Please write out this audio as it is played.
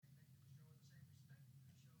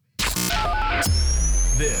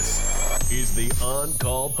This is the On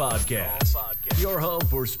Call Podcast. Your home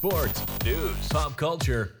for sports, news, pop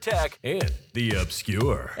culture, tech, and the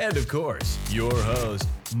obscure. And of course, your host,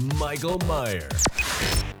 Michael Meyer.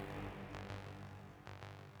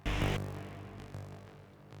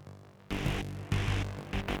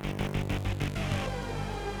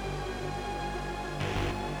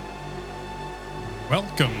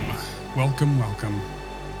 Welcome.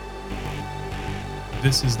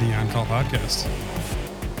 This is the On Call Podcast.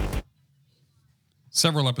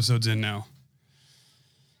 Several episodes in now.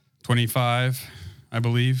 25, I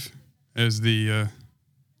believe, is the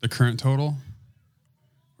current total.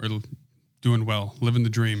 We're doing well, living the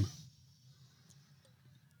dream.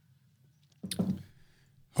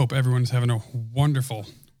 Hope everyone's having a wonderful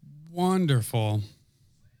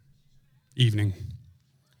evening.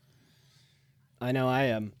 I know I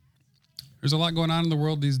am. There's a lot going on in the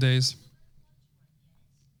world these days.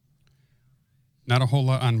 Not a whole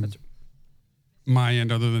lot on my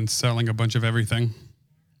end other than selling a bunch of everything.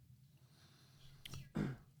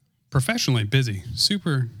 Professionally busy.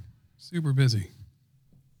 Super busy.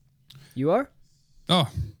 You are? Oh,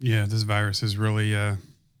 yeah, this virus has really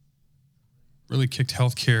kicked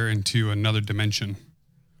healthcare into another dimension.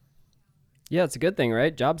 Yeah, it's a good thing,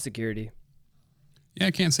 right? Job security. Yeah,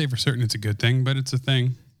 I can't say for certain it's a good thing, but it's a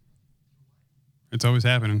thing. It's always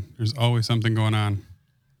happening. There's always something going on.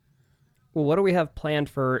 Well, what do we have planned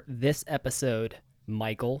for this episode,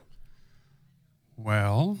 Michael?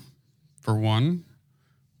 Well, for one,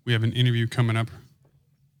 we have an interview coming up.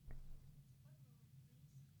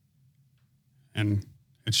 And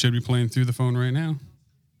it should be playing through the phone right now.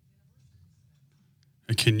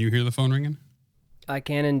 Can you hear the phone ringing? I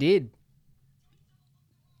can indeed.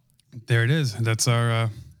 There it is. That's our,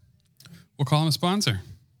 we'll call him a sponsor.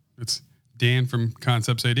 It's Dan from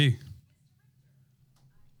Concepts AD.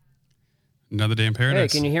 Another day in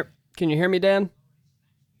paradise. Hey, can you hear me, Dan?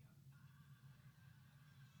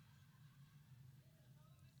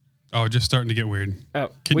 Oh, just starting to get weird. Oh,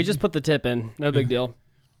 we just put the tip in. No big deal.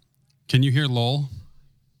 Can you hear Lowell?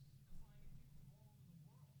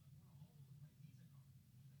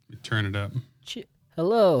 Let me turn it up.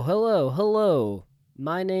 Hello.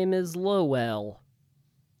 My name is Lowell.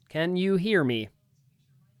 Can you hear me?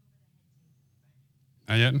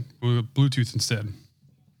 Not yet. We'll Bluetooth instead.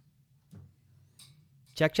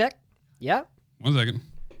 Check. Yeah. 1 second.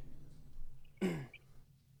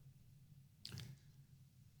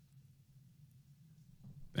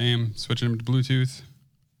 Bam. Switching him to Bluetooth.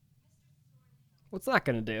 What's that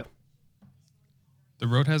going to do? The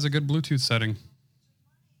Rode has a good Bluetooth setting.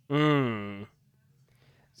 So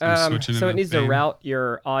So it needs to route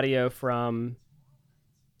your audio from...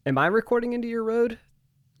 Am I recording into your Rode?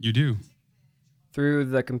 You do. Through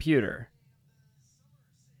the computer.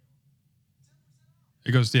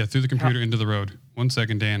 It goes, through the computer into the Rode. 1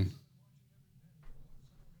 second, Dan.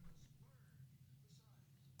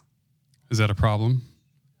 Is that a problem?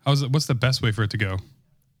 What's the best way for it to go?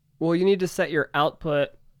 Well, you need to set your output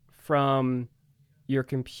from your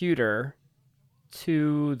computer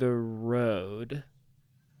to the Rode.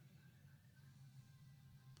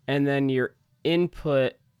 And then your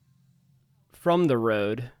input from the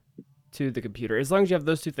Rode to the computer. As long as you have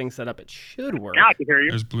those two things set up, it should work. Yeah, I can hear you.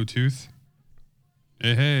 There's Bluetooth.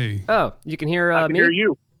 Hey. Oh, you can hear I can me? hear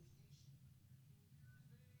you.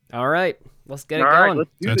 All right. Let's get it All going. right, let's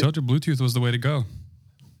do I this. told you Bluetooth was the way to go.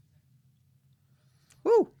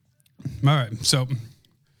 Woo. All right. So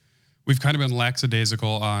we've kind of been lackadaisical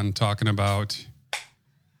on talking about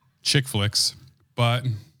chick flicks, but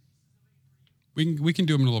we can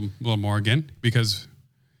do them a little more again, because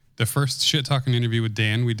the first shit talking interview with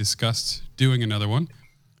Dan, we discussed doing another one.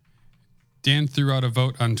 Dan threw out a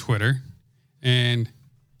vote on Twitter, and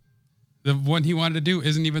the one he wanted to do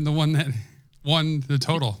isn't even the one that won the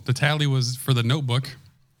total. The tally was for The Notebook.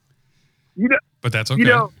 But that's okay.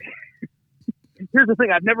 Here's the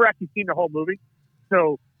thing. I've never actually seen the whole movie,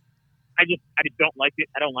 so I just don't like it.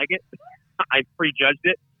 I don't like it. I prejudged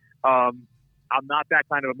it. I'm not that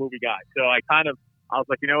kind of a movie guy, so I was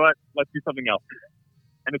like, you know what? Let's do something else.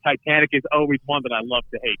 And the Titanic is always one that I love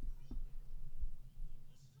to hate.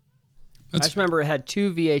 I just remember it had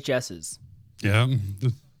 2 VHSs. Yeah,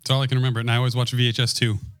 that's all I can remember. And I always watch VHS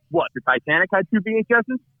too. What? The Titanic had 2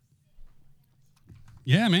 VHSs?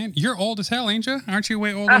 Yeah, man. You're old as hell, ain't you? Aren't you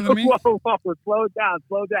way older than me? Whoa, slow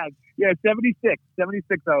down. Yeah, 76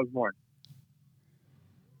 I was born.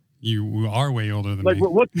 You are way older than me.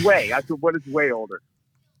 What's way? I said, what is way older?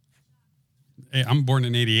 Hey, I'm born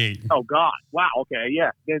in 88. Oh, God. Wow. Okay.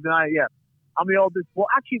 Yeah. I'm the oldest. Well,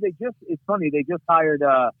 actually, it's funny. They just hired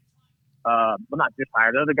well, not just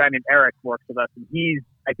hired. Another guy named Eric works with us, and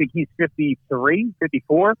I think he's 53,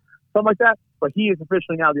 54, something like that. But he is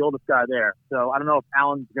officially now the oldest guy there. So I don't know if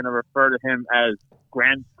Alan's going to refer to him as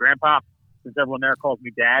grandpa, since everyone there calls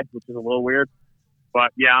me dad, which is a little weird.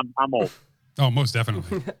 But yeah, I'm old. Oh, most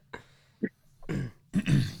definitely.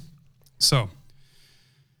 So,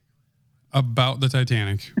 about the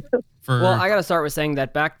Titanic. Well, I got to start with saying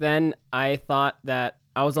that back then I thought that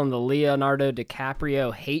I was on the Leonardo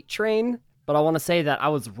DiCaprio hate train, but I want to say that I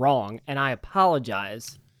was wrong, and I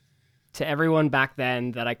apologize to everyone back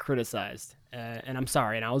then that I criticized. And I'm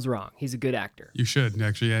sorry, and I was wrong. He's a good actor. You should,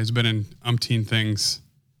 actually. Yeah, he's been in umpteen things.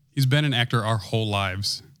 He's been an actor our whole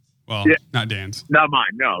lives. Well, yeah. Not Dan's. Not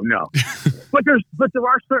mine. No. but there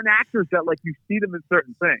are certain actors that, like, you see them in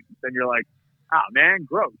certain things, and you're like, oh, man,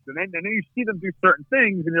 gross. And then you see them do certain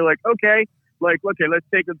things, and you're like, okay, let's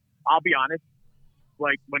take it. I'll be honest.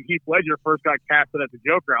 Like, when Heath Ledger first got casted as the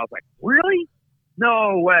Joker, I was like, really?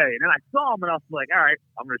 No way. And then I saw him, and I was like, all right,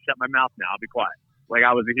 I'm going to shut my mouth now. I'll be quiet. Like,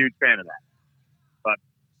 I was a huge fan of that. But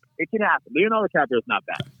it can happen. Leonardo DiCaprio is not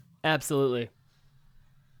bad. Absolutely.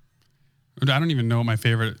 I don't even know what my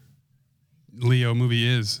favorite Leo movie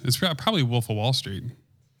is. It's probably Wolf of Wall Street.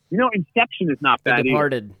 You know, Inception is not bad The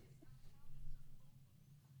Departed. either.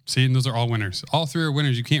 See, and those are all winners. All three are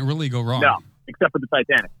winners. You can't really go wrong. No, except for the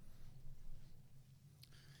Titanic.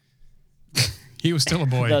 He was still a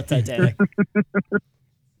boy. The Titanic.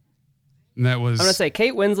 And that was... I'm going to say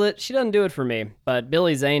Kate Winslet, she doesn't do it for me, but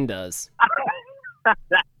Billy Zane does.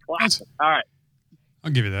 That's classic. All right.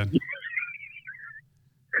 I'll give you that.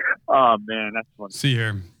 Oh, man, that's funny. See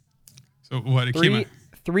here. So what? It came out...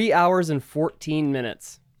 3 hours and 14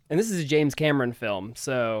 minutes. And this is a James Cameron film,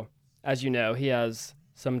 so as you know, he has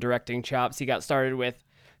some directing chops. He got started with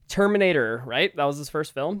Terminator, right? That was his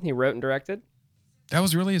first film he wrote and directed. That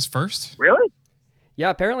was really his first? Really? Yeah,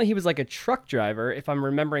 apparently he was like a truck driver, if I'm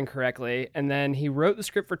remembering correctly, and then he wrote the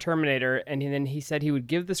script for Terminator, and then he said he would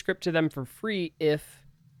give the script to them for free if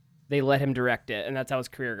they let him direct it, and that's how his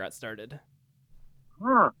career got started.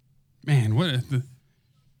 Huh. Man,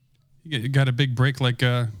 you got a big break like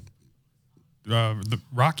the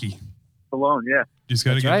Rocky. Stallone, yeah. Just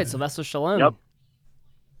got to That's get right, Sylvester Stallone. Yep.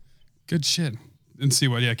 Good shit. And see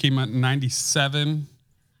what? Yeah, it came out in 97.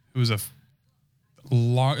 It was the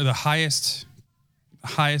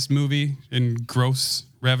highest movie in gross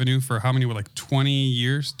revenue for how many? Like 20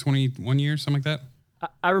 years, 21 years, something like that.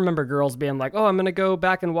 I remember girls being like, "Oh, I'm gonna go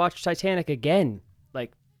back and watch Titanic again."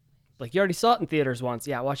 Like you already saw it in theaters once.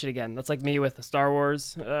 Yeah, watch it again. That's like me with the Star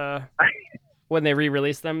Wars when they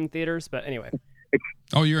re-released them in theaters. But anyway.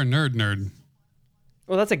 Oh, you're a nerd.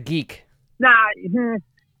 Well, that's a geek. Nah.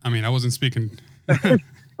 I mean, I wasn't speaking.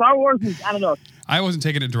 Star Wars is, I don't know. I wasn't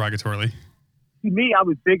taking it derogatorily. To me, I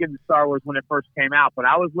was big into Star Wars when it first came out, but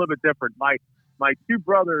I was a little bit different. My two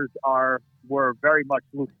brothers were very much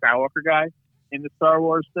Luke Skywalker guys in the Star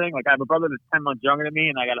Wars thing. Like, I have a brother that's 10 months younger than me,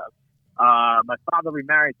 and I got my father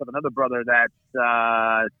remarried to another brother that's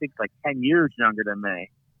I think like 10 years younger than me.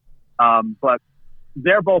 But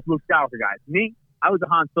they're both Luke Skywalker guys. Me, I was a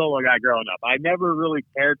Han Solo guy growing up. I never really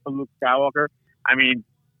cared for Luke Skywalker. I mean,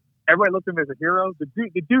 everybody looked at him as a hero. The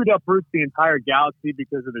dude uproots the entire galaxy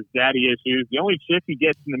because of his daddy issues. The only chick he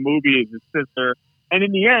gets in the movie is his sister. And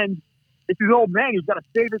in the end, it's his old man who's got to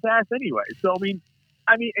save his ass anyway. So, I mean,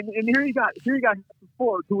 and here you got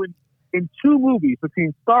Ford, who in two movies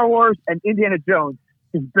between Star Wars and Indiana Jones,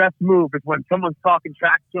 his best move is when someone's talking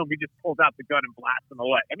trash to him, he just pulls out the gun and blasts them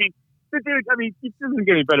away. I mean, the dude, he doesn't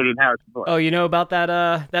get any better than Harrison Ford. Oh, you know about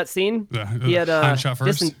that scene? He had shot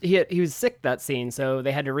first. He was sick that scene, so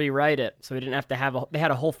they had to rewrite it. So he didn't have to they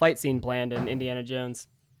had a whole fight scene planned in Indiana Jones.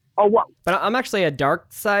 Oh, wow. But I'm actually a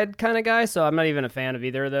dark side kind of guy, so I'm not even a fan of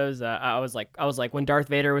either of those. I was like when Darth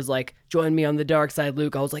Vader was like, "Join me on the dark side,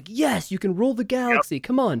 Luke." I was like, "Yes, you can rule the galaxy. Yep.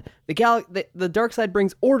 Come on, the dark side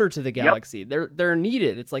brings order to the galaxy. Yep. They're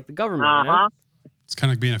needed. It's like the government." You know? It's kind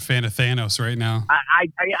of like being a fan of Thanos right now.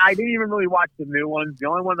 I didn't even really watch the new ones. The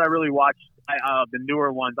only ones I really watched, the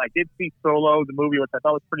newer ones, I did see Solo, the movie, which I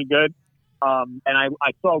thought was pretty good. And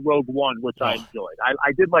I saw Rogue One, which I enjoyed.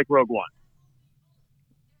 I did like Rogue One.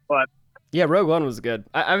 But yeah, Rogue One was good.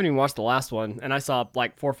 I haven't even watched the last one, and I saw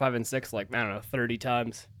like 4, 5, and 6 like, I don't know, 30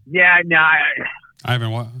 times. Yeah, no. I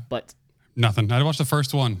haven't watched. But nothing. I watched the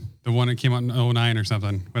first one, the one that came out in 2009 or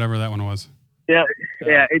something, whatever that one was. Yeah.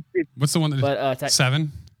 It's what's the one that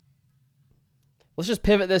 7? Let's just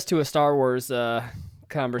pivot this to a Star Wars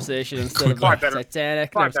conversation instead of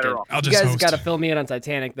Titanic. No, you guys got to fill me in on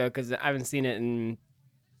Titanic though, because I haven't seen it in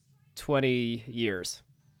 20 years.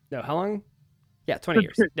 No, how long? Yeah, 20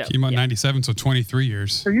 years. No, Came out in yeah. 97, so 23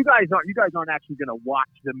 years. So you guys aren't actually going to watch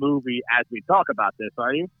the movie as we talk about this,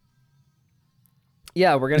 are you?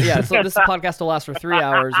 Yeah, we're gonna. Yeah, so this podcast will last for 3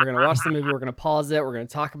 hours. We're gonna watch the movie. We're gonna pause it. We're gonna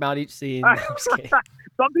talk about each scene. No, I'm just kidding.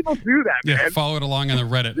 Some people do that, Yeah, man. follow it along on the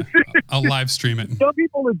Reddit. I'll live stream it. Some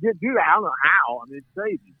people legit do that. I don't know how. I mean, it's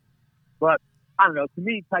crazy. But I don't know. To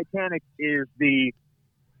me, Titanic is it's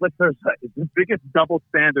the biggest double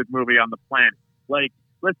standard movie on the planet. Like,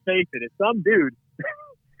 let's face it. If some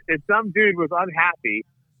dude was unhappy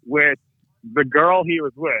with the girl he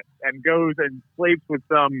was with and goes and sleeps with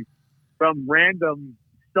some random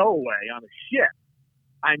stowaway on a ship,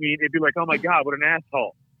 I mean, it'd be like, oh my God, what an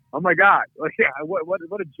asshole. Oh my God. Like, yeah, what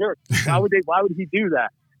a jerk. Why would he do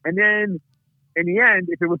that? And then in the end,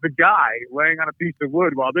 if it was the guy laying on a piece of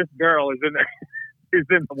wood while this girl is in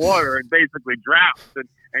the water and basically drowns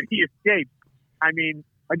and he escapes, I mean,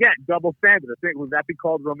 again, double standard. I think, would that be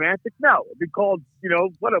called romantic? No. It'd be called,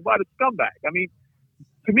 what a scumbag. I mean,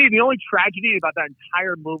 to me, the only tragedy about that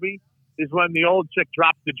entire movie is when the old chick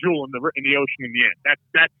drops the jewel in the ocean in the end.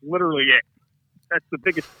 That's literally it. That's the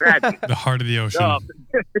biggest tragedy. The heart of the ocean.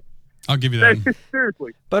 I'll give you that.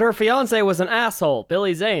 Seriously. But her fiance was an asshole,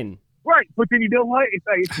 Billy Zane. Right, but then you know what?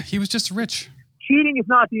 He was just rich. Cheating is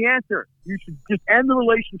not the answer. You should just end the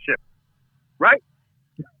relationship. Right?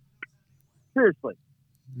 Seriously.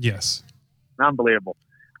 Yes. Unbelievable.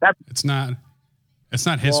 It's not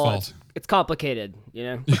his fault. It's complicated,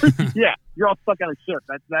 Yeah, you're all stuck on a ship.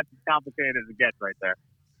 That's as complicated as it gets right there.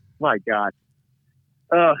 My God.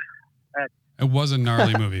 It was a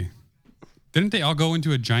gnarly movie. Didn't they all go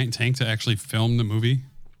into a giant tank to actually film the movie?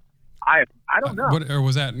 I don't know. Or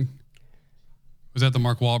was that the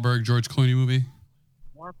Mark Wahlberg, George Clooney movie?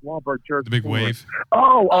 Mark Wahlberg, George The Big Clooney.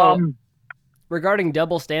 Wave? Regarding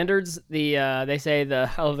double standards, they say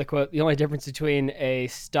I love the quote, the only difference between a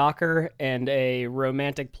stalker and a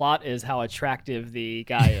romantic plot is how attractive the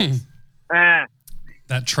guy is.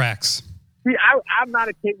 That tracks. See, I'm not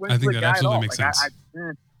a Kate Winslet I think that guy at absolutely all. makes Like, sense.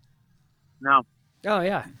 No. Oh,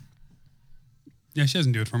 yeah. Yeah, she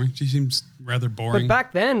doesn't do it for me. She seems rather boring. But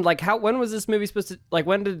back then, like, when was this movie supposed to, like,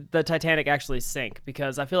 when did the Titanic actually sink?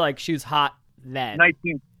 Because I feel like she was hot then.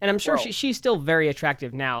 1912. And I'm sure she's still very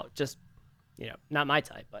attractive now, just, not my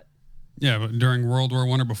type, but. Yeah, but during World War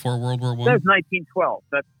I or before World War I? It says 1912.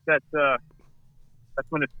 That's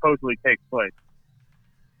when it supposedly takes place.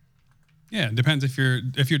 Yeah, it depends. If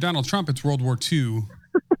you're Donald Trump, it's World War II.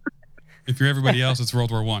 If you're everybody else, it's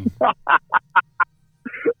World War I.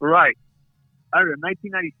 Right. I don't know,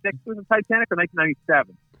 1996 was the Titanic or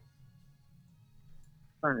 1997?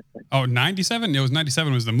 I'm trying to think. Oh, 97? It was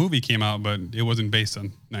 97 was the movie came out, but it wasn't based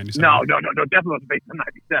on 97. No, definitely wasn't based on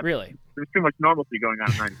 97. Really? There was too much normalcy going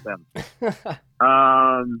on in 97.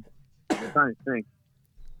 I'm trying to think.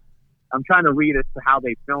 I'm trying to read as to how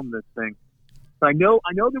they filmed this thing. So I know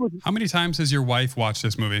there was. How many times has your wife watched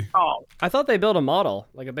this movie? Oh, I thought they built a model,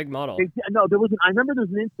 like a big model. No, there was. I remember there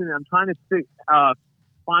was an incident. I'm trying to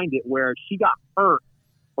find it where she got hurt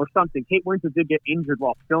or something. Kate Winslet did get injured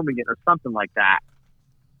while filming it or something like that.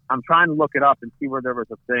 I'm trying to look it up and see where there was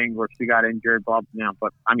a thing where she got injured. But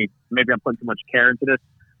I mean, maybe I'm putting too much care into this.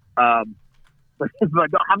 But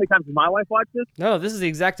how many times has my wife watched this? No, this is the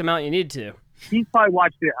exact amount you need to. She's probably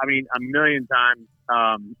watched it. I mean, a million times.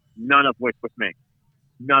 None of which with me.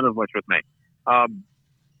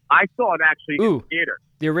 I saw it actually in the theater.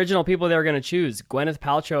 The original people they were going to choose: Gwyneth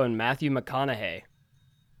Paltrow and Matthew McConaughey.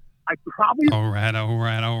 I probably. All right.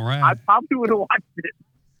 I probably would have watched it.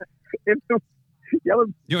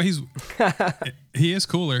 He is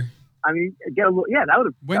cooler. I mean, get a little. Yeah, that would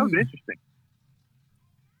have been interesting.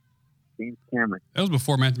 James Cameron. That was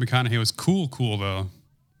before Matthew McConaughey was cool though.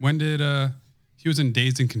 When did he was in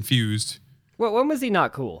Dazed and Confused? Well, when was he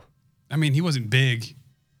not cool? I mean, he wasn't big.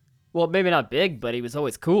 Well, maybe not big, but he was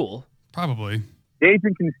always cool. Probably. Dazed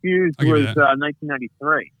and Confused was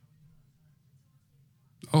 1993.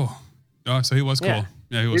 Oh, so he was cool.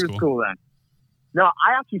 Yeah, he was cool then. No,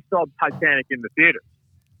 I actually saw Titanic in the theater.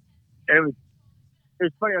 It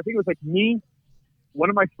was funny. I think it was like me, one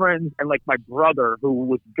of my friends, and like my brother who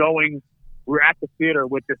was going. We were at the theater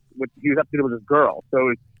he was up there with his girl. So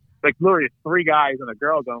it's like literally 3 guys and a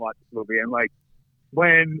girl going to watch this movie. And like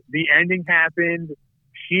when the ending happened,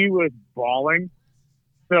 she was bawling.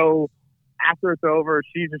 So after it's over,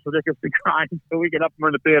 she's just ridiculously crying. So we get up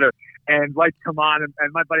from the theater and lights come on. And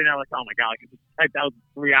my buddy and I are like, oh my God, that was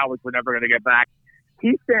 3 hours. We're never going to get back.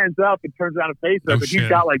 He stands up and turns around and faces us, and he's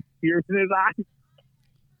got like tears in his eyes.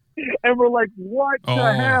 And we're like, what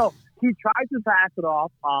the hell? He tried to pass it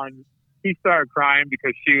off on. He started crying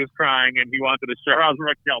because she was crying, and he wanted to show her. I was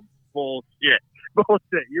like, no, bullshit.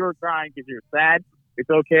 bullshit. You were crying because you were sad. It's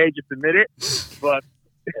okay, just admit it. But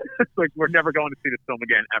it's like we're never going to see this film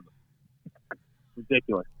again ever.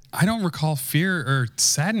 Ridiculous. I don't recall fear or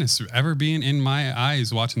sadness ever being in my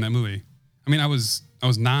eyes watching that movie. I mean, I was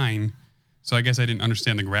 9, so I guess I didn't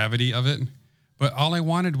understand the gravity of it. But all I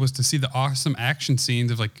wanted was to see the awesome action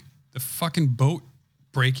scenes of like the fucking boat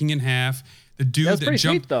breaking in half. The dude That's pretty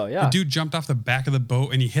jumped, sweet, though, yeah. The dude jumped off the back of the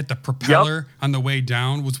boat and he hit the propeller on the way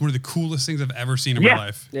down. Was one of the coolest things I've ever seen in my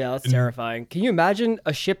life. Yeah, that's terrifying. Can you imagine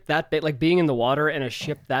a ship that big, like being in the water and a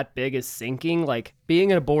ship that big is sinking? Like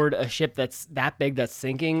being aboard a ship that's that big that's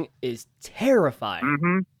sinking is terrifying.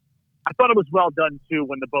 Mm-hmm. I thought it was well done too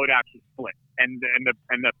when the boat actually split and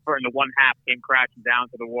the one half came crashing down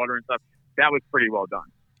to the water and stuff. That was pretty well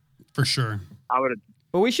done. For sure. I would have.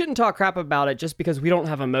 But we shouldn't talk crap about it just because we don't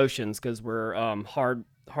have emotions because we're hard,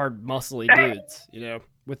 muscly dudes, you know,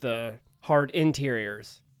 with the hard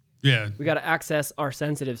interiors. Yeah. We got to access our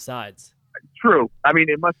sensitive sides. True. I mean,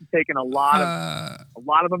 it must have taken a lot of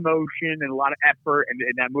emotion and a lot of effort, and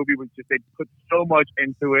that movie was just, they put so much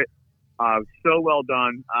into it. So well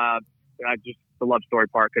done. The love story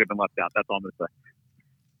part could have been left out. That's all I'm going to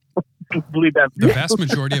say. Believe that. The vast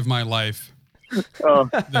majority of my life.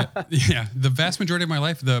 The vast majority of my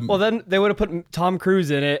life. Well, then they would have put Tom Cruise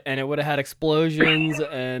in it, and it would have had explosions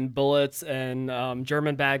and bullets and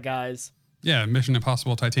German bad guys. Yeah, Mission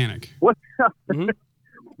Impossible Titanic. What?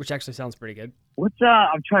 Which actually sounds pretty good. What's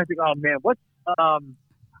I'm trying to think. Oh man,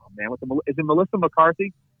 is it Melissa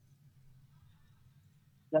McCarthy?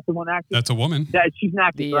 That's the one acting. That's a woman. Yeah, she's an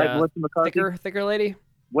actress, right? Melissa McCarthy. Thicker lady.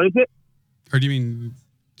 What is it? Or do you mean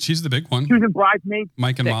she's the big one? She was in Bridesmaids.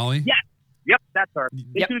 Mike and Molly. Yes. Yep, that's her.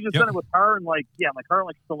 They Yep. should have just done it with her and like her and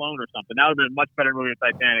like Stallone or something. That would have been a much better movie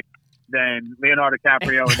than Titanic than Leonardo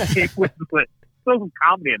DiCaprio and Kate Winslet. Throw some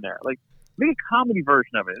comedy in there. Like, make a comedy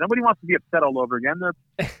version of it. Nobody wants to be upset all over again. There are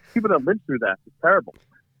people that lived through that. It's terrible.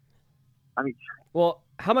 I mean, well,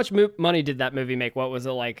 how much money did that movie make? What was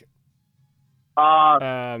it like?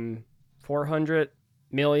 400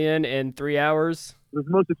 million in 3 hours. It was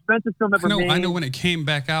the most expensive film ever made. I know when it came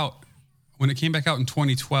back out. When it came back out in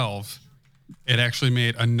 2012, it actually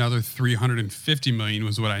made another 350 million.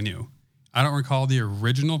 Was what I knew. I don't recall the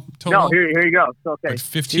original total. No, here you go. It's okay. But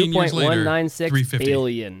 15 years later, 2.196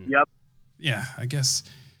 billion. Yep. Yeah, I guess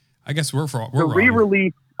we're The wrong.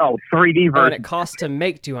 re-release, 3D version. And it cost to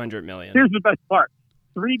make 200 million. Here's the best part.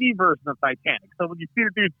 3D version of Titanic. So when you see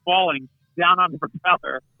the dude falling down on the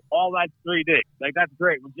propeller, all that's 3D. Like, that's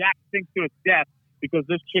great. When Jack sinks to his death because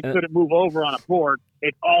this chick couldn't move over on a board,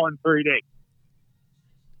 it's all in 3D.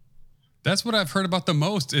 That's what I've heard about the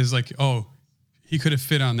most is like, oh, he could have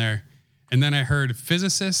fit on there. And then I heard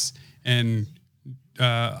physicists and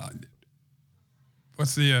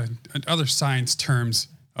what's the other science terms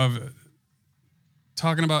of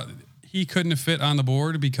talking about he couldn't have fit on the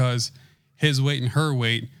board because his weight and her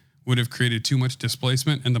weight would have created too much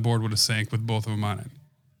displacement and the board would have sank with both of them on it.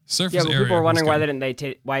 Surface area. People were wondering why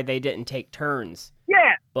they didn't take turns.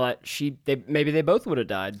 Yeah. But maybe they both would have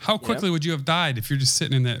died. How quickly would you have died if you're just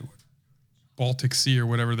sitting in that Baltic Sea or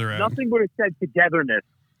whatever they're at? Nothing would have said togetherness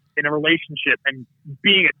in a relationship and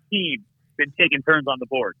being a team than taking turns on the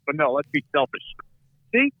board. But no, let's be selfish.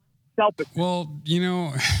 See? Selfish. Well,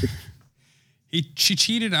 she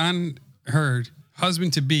cheated on her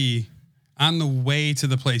husband-to-be on the way to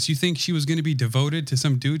the place. You think she was going to be devoted to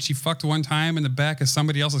some dude she fucked one time in the back of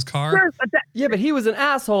somebody else's car? Yeah, but he was an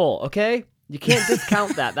asshole, okay? You can't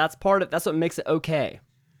discount that. That's what makes it okay.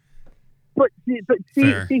 But see,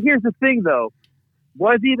 here's the thing, though.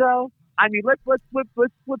 Was he though? I mean, let's flip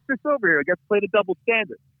this over here. Let's play the double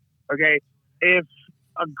standard. Okay, if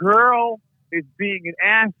a girl is being an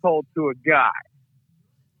asshole to a guy,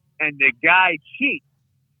 and the guy cheats,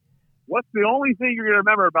 what's the only thing you're going to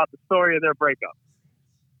remember about the story of their breakup?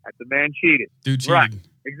 That the man cheated. Dude cheated. Right.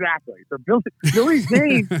 Exactly. So Billy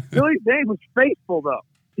Zane was faithful though.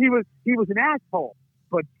 He was an asshole,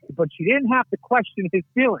 but she didn't have to question his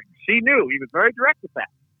feelings. She knew he was very direct with that.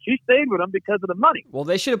 She stayed with him because of the money. Well,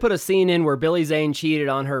 they should have put a scene in where Billy Zane cheated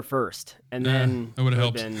on her first, and then that would have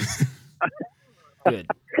helped. Been good.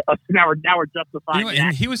 Now we're justifying that.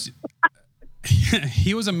 And he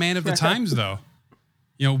was a man of the times, though.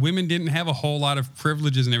 Women didn't have a whole lot of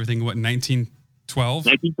privileges and everything. What, 1912?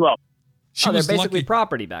 1912. They're basically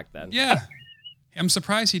property back then. Yeah. I'm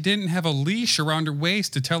surprised he didn't have a leash around her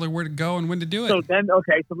waist to tell her where to go and when to do it. So then,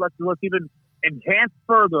 okay, so let's even enhance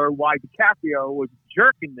further why DiCaprio was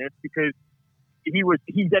jerking this, because he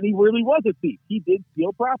really was a thief. He did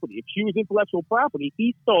steal property. If she was intellectual property,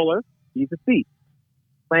 he stole her. He's a thief.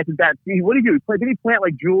 Planted that. What did he do? Did he plant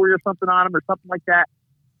like jewelry or something on him or something like that?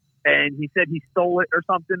 and he said he stole it or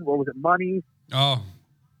something. Or was it money? Oh,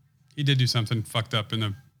 he did do something fucked up in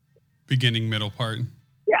the beginning, middle part.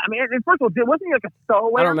 Yeah, I mean, and first of all, wasn't he like a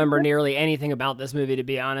stowaway? I don't remember nearly anything about this movie, to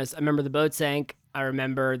be honest. I remember the boat sank. I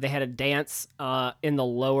remember they had a dance in the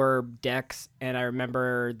lower decks, and I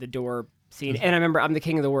remember the door scene. And I remember I'm the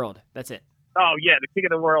king of the world. That's it. Oh, yeah, the king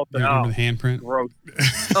of the world. You remember the handprint? Gross.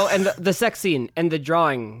 Oh, and the sex scene and the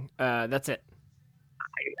drawing. That's it.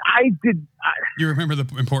 I did. You remember the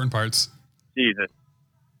important parts. Jesus.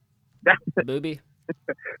 The booby.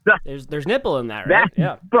 There's nipple in that, right?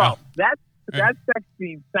 Yeah. Bro, that sex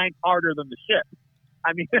scene sank harder than the ship.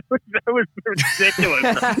 I mean, that was ridiculous.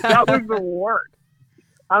 That was the worst.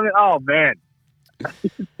 I mean, oh, man.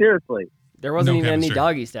 Seriously. There wasn't No even any chemistry.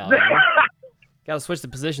 doggy style. Right? Got to switch the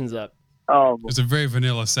positions up. Oh, It was a very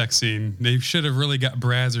vanilla sex scene. They should have really got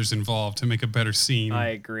Brazzers involved to make a better scene. I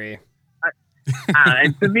agree.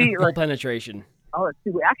 and to me, Full like, penetration. oh, let's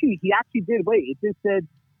see. He actually did. Wait, it just said.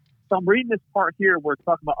 So I'm reading this part here where it's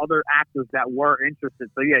talking about other actors that were interested.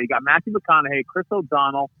 So yeah, you got Matthew McConaughey, Chris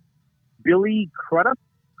O'Donnell, Billy Crudup.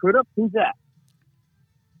 Crudup, who's that?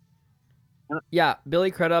 Yeah,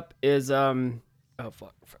 Billy Crudup is oh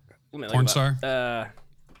fuck. Let me look Porn him star? up.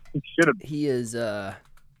 He should have. He is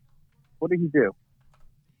What did he do?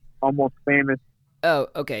 Almost famous. oh,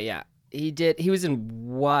 okay, yeah. He was in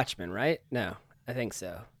Watchmen, right? No, I think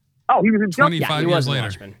so. Oh, he was in Justice. 25 Yeah, he years was in later.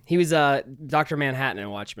 Watchmen. He was Dr. Manhattan in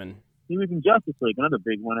Watchmen. He was in Justice League, another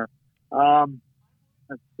big winner.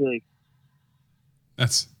 Let's see.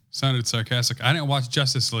 That's sounded sarcastic. I didn't watch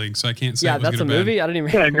Justice League, so I can't say Yeah, it was that's good a or bad. movie. I didn't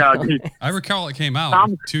even. Yeah, no, dude. I recall it came out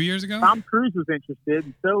Tom- 2 years ago. Tom Cruise was interested,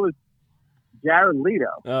 and so was Jared Leto.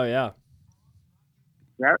 Oh yeah.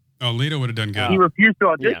 Oh, Leto would have done good. He refused to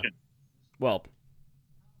audition. Well,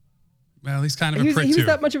 Well, he's kind of he a prick was too.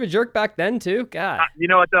 that much of a jerk back then too. God. You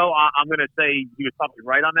know what though? I'm going to say he was probably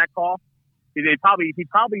right on that call. He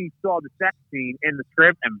probably saw the sex scene in the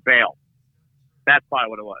script and bailed. That's probably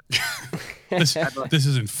what it was. This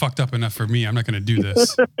isn't fucked up enough for me. I'm not going to do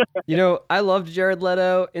this. You know, I loved Jared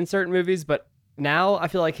Leto in certain movies, but now I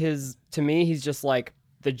feel like to me, he's just like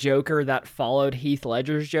the Joker that followed Heath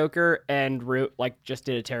Ledger's Joker and just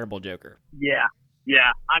did a terrible Joker. Yeah.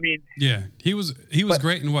 I mean, Yeah, he was But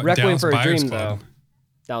great in what Requiem Dallas for a Buyers Dream, Club. though.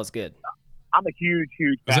 That was good. I'm a huge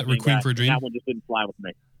Was that Batman Requiem guy, for a and Dream? That one just didn't fly with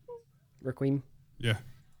me. Requiem. Yeah.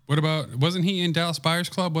 What about? Wasn't he in Dallas Buyers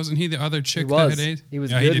Club? Wasn't he the other He chick was. that had? He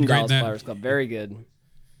was yeah, good he did in great Dallas that. Buyers Club. Very good.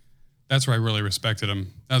 That's where I really respected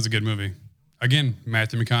him. That was a good movie. Again,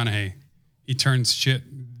 Matthew McConaughey. He turns shit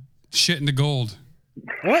into gold.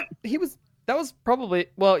 What? That was probably.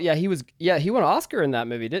 Well, yeah, he was. Yeah, he won an Oscar in that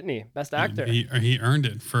movie, didn't he? Best actor. He earned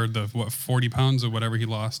it for the 40 pounds or whatever he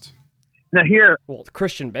lost. Now here, Well,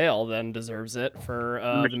 Christian Bale then deserves it for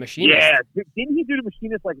The Machinist. yeah, didn't he do the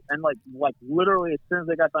Machinist like literally as soon as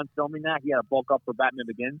they got done filming that, he had to bulk up for Batman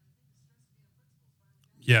Begins?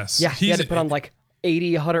 Yes. Yeah, he had to put on like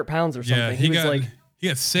 80, 100 pounds or something. Yeah, he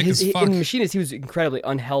got sick as fuck. In Machinist, he was incredibly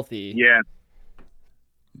unhealthy. Yeah,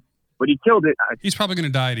 but he killed it. He probably going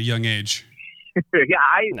to die at a young age. Yeah,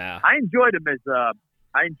 Nah. I enjoyed him as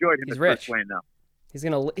He's as rich. Bruce Wayne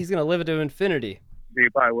though. He's gonna live to infinity. He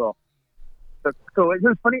probably will. So it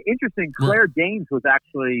was funny, interesting. Claire Danes was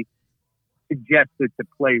actually suggested to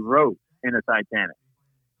play Rose in the Titanic.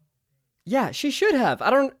 Yeah, she should have.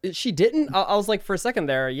 She didn't. I was like, for a second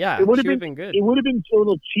there, yeah, It would she have would have been good. It would have been a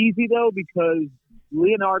little cheesy though, because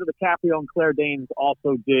Leonardo DiCaprio and Claire Danes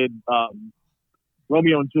also did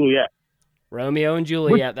Romeo and Juliet. Romeo and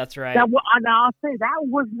Juliet, that's right. Now I'll say that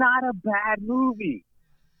was not a bad movie,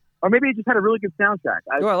 or maybe it just had a really good soundtrack.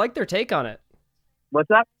 Oh, I like their take on it. What's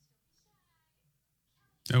that?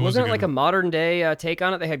 Wasn't it like a modern day take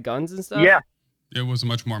on it? They had guns and stuff. Yeah, It was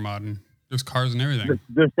much more modern. There's cars and everything.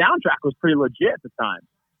 the soundtrack was pretty legit at the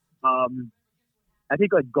time. I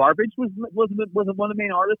think like Garbage was one of the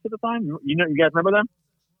main artists at the time. You guys remember them?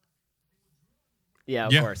 Yeah,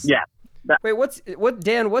 of Yeah. course. Yeah. Wait,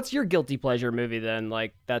 Dan? What's your guilty pleasure movie then?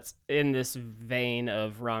 Like that's in this vein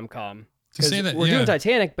of rom com. To say that, we're yeah. doing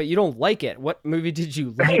Titanic, but you don't like it. What movie did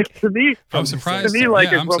you like? To me, I'm surprised. To me, like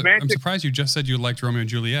yeah, it's I'm romantic, surprised you just said you liked Romeo and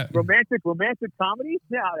Juliet. romantic comedies.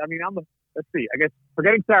 Yeah, I mean, let's see. I guess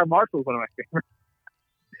Forgetting Sarah Marshall is one of my favorites.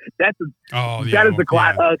 That is the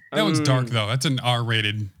class. Yeah. That one's dark though. That's an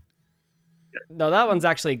R-rated. No, that one's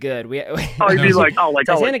actually good. You mean No.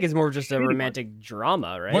 Titanic is more just a romantic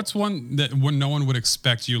drama, right? What's one that no one would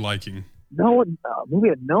expect you liking? movie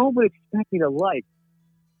that no one would expect me to like.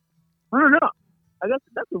 I don't know.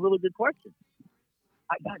 That's a really good question.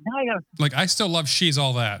 Now I gotta. Like, I still love She's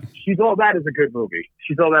All That. She's All That is a good movie.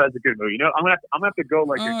 She's All That is a good movie. You know, I'm gonna have to go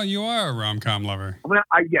like. Oh, you are a rom-com lover.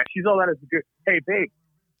 Yeah, She's All That is a good. Hey, babe,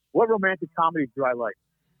 what romantic comedies do I like?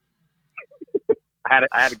 I had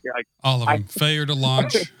a like. All of them. Failure to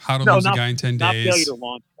Launch, How to Lose a Guy in 10 Not Days. Failure to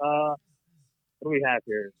Launch. What do we have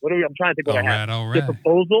here? I'm trying to think what I have. All The right.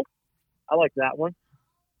 Proposal. I like that one.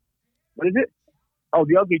 What is it? Oh,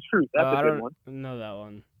 The Ugly Truth. That's a good one. I don't know that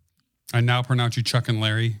one. I now pronounce you Chuck and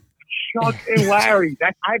Larry. Chuck and Larry.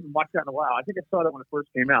 I haven't watched that in a while. I think I saw that when it first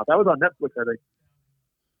came out. That was on Netflix, I think.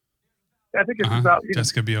 I think it's about.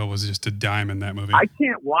 Jessica Biel was just a dime in that movie. I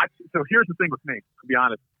can't watch. So here's the thing with me, to be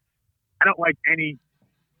honest. I don't like any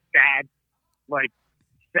sad, like,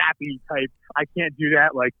 sappy type. I can't do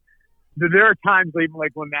that. Like, there are times even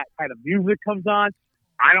like when that kind of music comes on,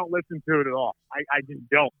 I don't listen to it at all. I just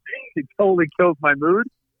don't. It totally kills my mood.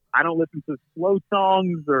 I don't listen to slow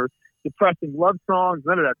songs or depressing love songs,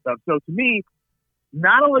 none of that stuff. So to me,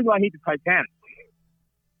 not only do I hate the Titanic,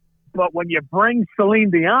 but when you bring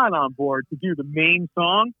Celine Dion on board to do the main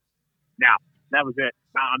song, now that was it.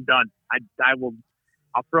 I'm done.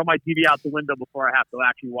 I'll throw my TV out the window before I have to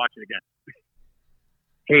actually watch it again.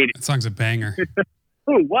 Hate it. That song's a banger.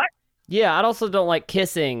 Ooh, what? Yeah, I also don't like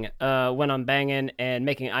kissing when I'm banging and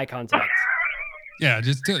making eye contact. Yeah,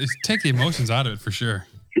 just take the emotions out of it for sure.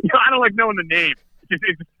 I don't like knowing the name. It's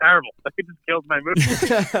just terrible. It just kills my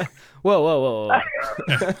mood. Whoa.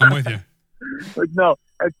 Yeah, I'm with you. Like, no,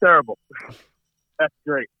 that's terrible. That's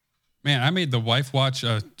great. Man, I made the wife watch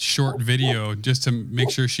a short video just to make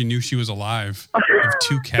sure she knew she was alive of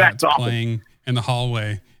two cats That's awesome. playing in the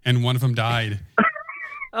hallway, and one of them died.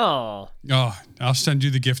 Oh. Oh, I'll send you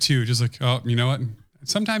the gift too. Just like, oh, you know what?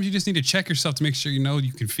 Sometimes you just need to check yourself to make sure you know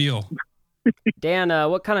you can feel. Dan,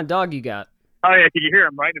 what kind of dog you got? Oh, yeah, can you hear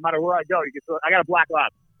him, right? No matter where I go, I got a black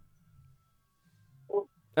lab.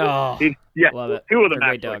 Oh, Yeah, love it. two of them, They're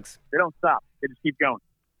great actually. dogs. They don't stop. They just keep going.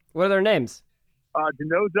 What are their names?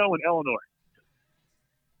 Denozo and Eleanor.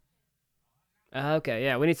 Okay,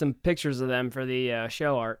 yeah, we need some pictures of them for the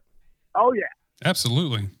show art. Oh, yeah.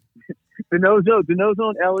 Absolutely. Denozo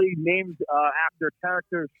and Ellie named after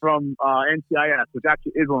characters from NCIS, which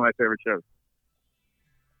actually is one of my favorite shows.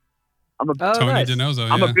 Oh, Tony nice. DiNozzo,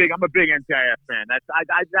 yeah. I'm a big NCIS fan.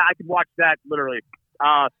 I could watch that literally.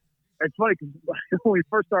 It's funny because when we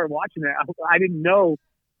first started watching it, I didn't know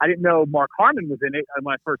Mark Harmon was in it. And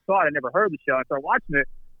when I first saw it, I never heard the show. I started watching it.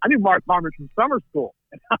 I knew Mark Harmon from summer school.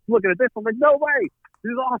 And I was looking at this. I'm like, no way.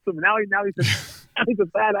 This is awesome. And now he's a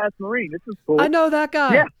badass Marine. This is cool. I know that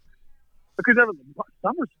guy. Yeah. Because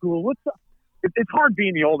summer school, what's up? It's hard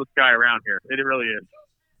being the oldest guy around here. It really is.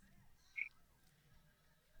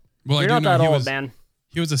 Well, You're I not do know that he old, was, man.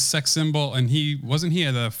 He was a sex symbol, and he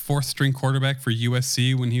the fourth string quarterback for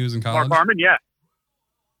USC when he was in college. Mark Harmon, yeah.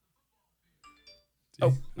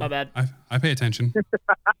 Oh, my bad. I pay attention.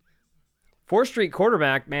 4th Street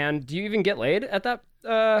quarterback, man. Do you even get laid at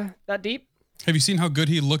that deep? Have you seen how good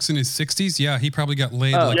he looks in his 60s? Yeah, he probably got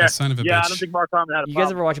laid Oh. like Yeah. a son of a Yeah, bitch. I don't think Mark Harmon had a You problem.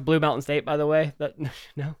 guys ever watch Blue Mountain State, by the way?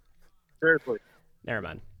 No? Seriously. Never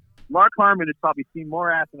mind. Mark Harmon has probably seen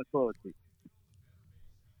more ass in a toilet seat.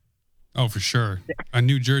 Oh, for sure. A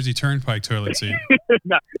New Jersey Turnpike toilet seat.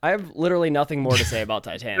 No. I have literally nothing more to say about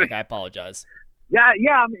Titanic. I apologize. Yeah,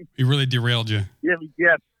 I mean, He really derailed you.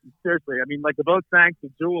 yeah, seriously. I mean, like the boat sank,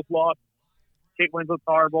 the jewel was lost, Kate Winslet's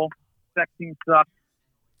horrible, sex scene sucked.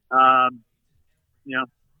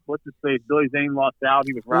 What's his face? Billy Zane lost out.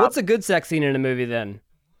 He was Well, robbed. what's a good sex scene in a movie then?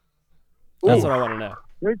 That's Ooh. what I want to know.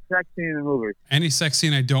 Good sex scene in the movie. Any sex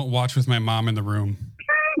scene I don't watch with my mom in the room.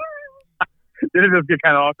 It does get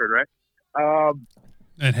kind of awkward, right?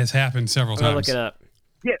 It has happened several I'm gonna times. look it up.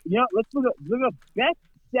 Yeah, let's look up best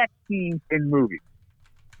sex scenes in movies.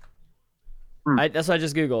 That's what I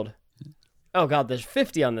just Googled. Oh, God, there's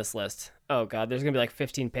 50 on this list. Oh, God, there's going to be like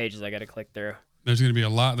 15 pages I got to click through. There's going to be a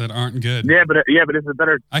lot that aren't good. Yeah, but it's a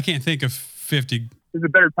better I can't think of 50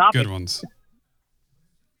 topic. good ones.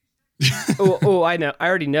 oh, I know. I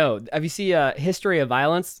already know. Have you seen History of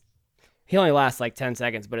Violence? He only lasts like 10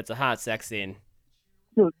 seconds, but it's a hot sex scene.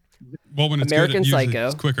 Well, when it's American good, usually Psycho.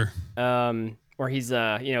 it's quicker. Where he's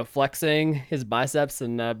flexing his biceps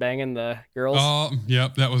and banging the girls. Oh,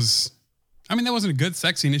 yep. That wasn't a good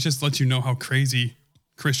sex scene. It just lets you know how crazy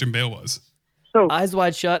Christian Bale was. So Eyes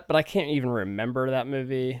Wide Shut, but I can't even remember that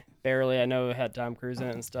movie. Barely. I know it had Tom Cruise in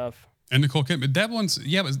it and stuff. And Nicole Kidman. That one's,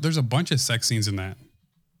 yeah, but there's a bunch of sex scenes in that.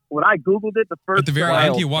 when I Googled it, the first At the very time-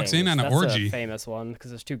 end, he walks in on an That's orgy. a famous one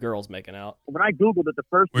because there's two girls making out. when I Googled it, the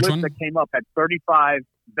first Which list one? that came up had 35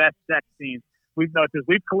 best sex scenes. We've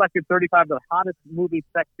collected 35 of the hottest movie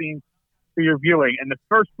sex scenes to your viewing, and the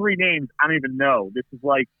first three names I don't even know. This is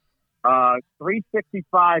like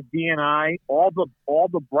 365 DNI, all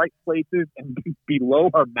the bright places, and below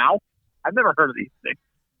her mouth. I've never heard of these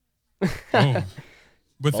things. Oh,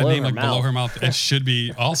 with the Below name her like below mouth. her mouth, it should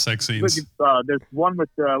be all sex scenes. There's one with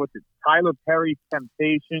what's it? Tyler Perry's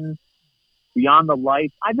Temptation, Beyond the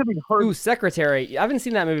Light. I've never even heard. Ooh, Secretary. I haven't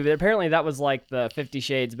seen that movie, but apparently that was like the 50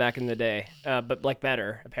 Shades back in the day, but like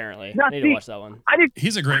better, apparently. Now, I need to see, watch that one.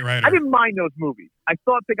 He's a great writer. I didn't mind those movies. I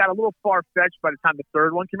thought they got a little far-fetched by the time the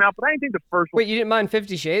third one came out, but I didn't think the first one... Wait, you didn't mind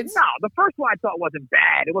 50 Shades? No, the first one I thought wasn't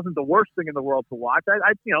bad. It wasn't the worst thing in the world to watch.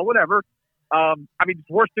 I whatever. I mean, it's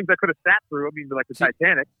worse things I could have sat through. I mean, like the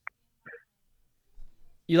Titanic.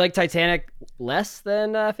 You like Titanic less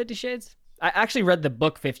than 50 Shades? I actually read the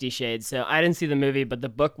book 50 Shades, so I didn't see the movie, but the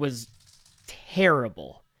book was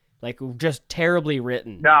terrible. Like, just terribly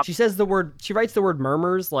written. No. She writes the word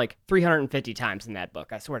murmurs like 350 times in that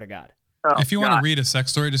book, I swear to God. Oh, If you want God. to read a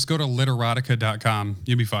sex story, just go to literotica.com.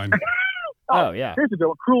 You'll be fine. Oh, yeah. Here's the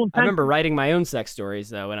deal. Cruel I Intentions. remember writing my own sex stories,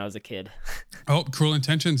 though, when I was a kid. Oh, Cruel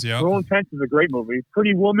Intentions. Yeah. Cruel Intentions is a great movie.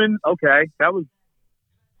 Pretty Woman. Okay, that was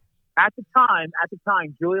at the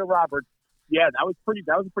time. Julia Roberts. Yeah, that was a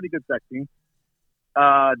pretty good sex scene.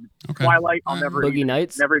 Okay. Twilight. I'll never Boogie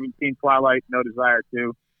Nights? Never even seen Twilight. No desire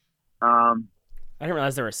to. I didn't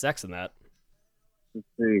realize there was sex in that. Let's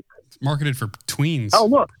see. It's marketed for tweens. Oh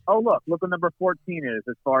look what number 14 is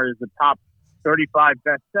as far as the top 35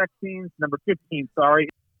 best sex scenes. Number 15, sorry,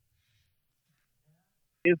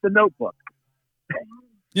 is The Notebook.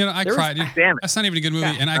 You know, I There was- cried. Damn it. That's not even a good movie.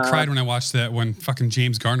 Yeah. And I cried when I watched that when fucking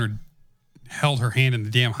James Garner held her hand in the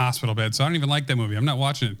damn hospital bed. So I don't even like that movie. I'm not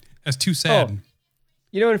watching it. That's too sad. Oh.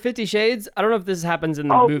 You know, in 50 Shades, I don't know if this happens in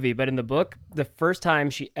the movie, but in the book, the first time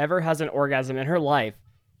she ever has an orgasm in her life,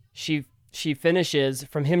 she finishes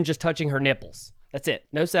from him just touching her nipples. That's it.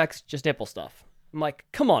 No sex, just nipple stuff. I'm like,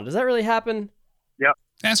 come on, does that really happen?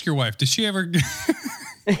 Ask your wife. Does she ever?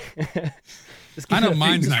 Just I know give it-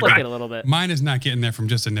 mine's just not flick good. it a little bit. Mine is not getting there from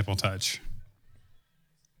just a nipple touch.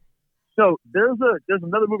 So there's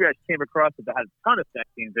another movie I came across that had a ton of sex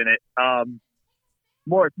scenes in it. It's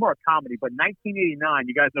more a comedy, but 1989.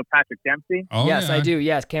 You guys know Patrick Dempsey? Oh, Yes, yeah. I do.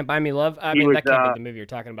 Yes, Can't Buy Me Love. I He mean, was, that can't be the movie you're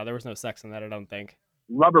talking about. There was no sex in that, I don't think.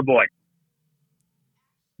 Loverboy.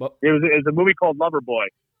 What? It was a movie called Loverboy,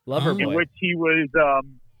 Loverboy. in which he was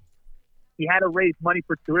he had to raise money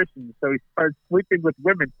for tuition, so he started sleeping with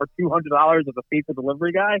women for $200 as a pizza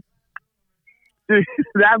delivery guy. Dude,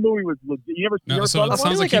 that movie was legit. You No, ever so saw it that I one?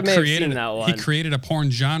 sounds feel like like I may he have created seen that he one. created a porn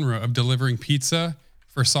genre of delivering pizza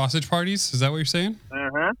for sausage parties. Is that what you're saying?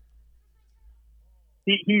 Uh-huh.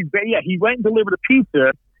 He went and delivered a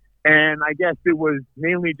pizza, and I guess it was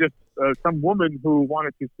mainly just some woman who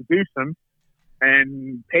wanted to seduce him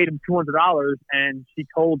and paid him $200, and she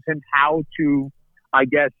told him how to, I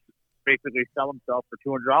guess, basically sell himself for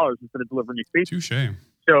 $200 instead of delivering his pizza. Touche.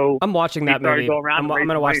 So I'm watching He that started movie. going around I'm and going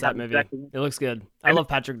to raising watch money, that having movie. sex with- It looks good. I love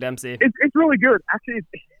Patrick Dempsey. it's really good. Actually,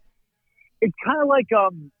 it's kind of like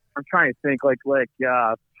I'm trying to think like trying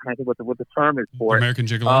to think what the term is for it. American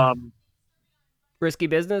Gigolo. Risky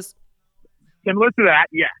Business. Similar to that,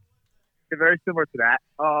 yeah. They're very similar to that.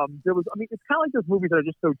 It's kind of like those movies that are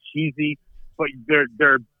just so cheesy, but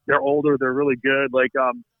they're older. They're really good. Like,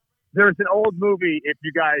 there's an old movie. If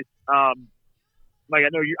you guys, like, I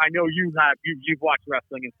know you've watched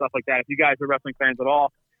wrestling and stuff like that. If you guys are wrestling fans at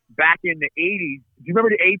all, back in the '80s, do you remember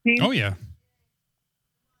the A-Team? Oh yeah.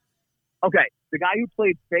 Okay, the guy who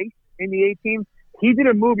played Face in the A-Team, he did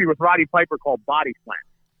a movie with Roddy Piper called Body Slam.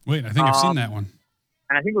 Wait, I think I've seen that one.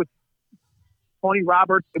 And I think it was Tony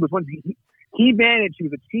Roberts. It was when he managed. He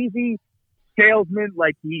was a cheesy salesman.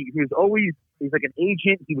 Like he's like an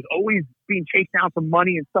agent. He was always being chased down for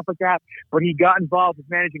money and stuff like that. But he got involved with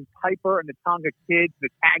managing Piper and the Tonga Kids, the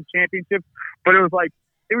tag championship. But it was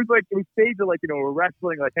staged like, we're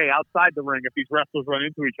wrestling. Like, hey, outside the ring, if these wrestlers run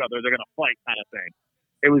into each other, they're gonna fight, kind of thing.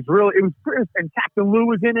 It was and Captain Lou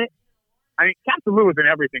was in it. I mean, Captain Lou was in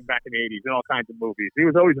everything back in the '80s in all kinds of movies. He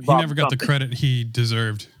was always He involved. never in got the something. credit he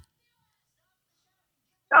deserved.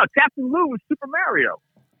 No, Captain Lou was Super Mario.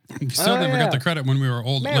 He still never yeah. got the credit when we were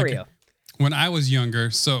old. Mario. Like, when I was younger,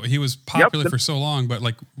 so he was popular Yep. for so long, but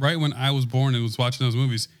like right when I was born and was watching those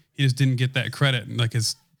movies, he just didn't get that credit. Like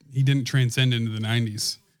he didn't transcend into the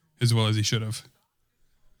 '90s as well as he should have.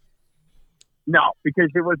 No, because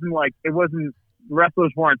it wasn't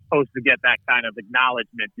wrestlers weren't supposed to get that kind of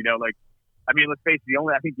acknowledgement. Let's face it. The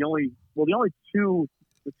only two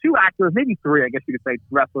actors, maybe three, I guess you could say,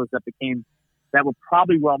 wrestlers that were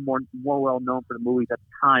probably more well known for the movies at the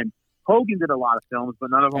time. Hogan did a lot of films, but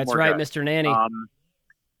none of them That's were right, good. Mr. Nanny.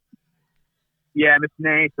 Yeah, Miss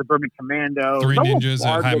Nay, Suburban Commando. Three No one Ninjas at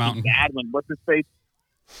barred High like Mountain. Dad when what's his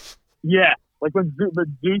face? Yeah, like when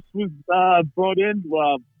Zeus was brought in.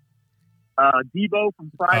 Debo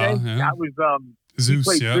from Friday. Yeah. That was Zeus,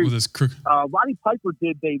 played yeah, Zeus. with his crook. Roddy Piper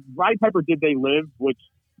did They Live, which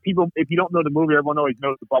people, if you don't know the movie, everyone always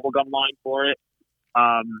knows the bubblegum line for it.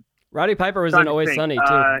 Roddy Piper was Trying in to Always think. Sunny too.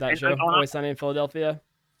 That and- show, and- Always Sunny in Philadelphia.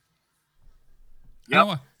 Yep.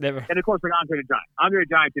 Oh, Never. And of course, like Andre the Giant. Andre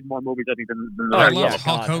the Giant did more movies, I think, than the I rest love of them.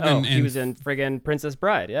 Hulk Hogan Oh, he and was in friggin' Princess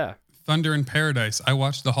Bride. Yeah. Thunder in Paradise. I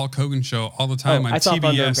watched the Hulk Hogan show all the time on I saw TBS.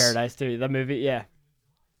 Thunder in Paradise too. The movie. Yeah.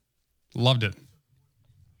 Loved it.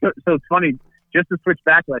 So it's funny, just to switch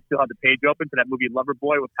back, I still have the page open to that movie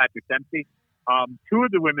Loverboy with Patrick Dempsey. Two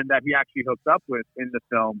of the women that he actually hooked up with in the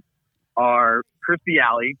film are Kirstie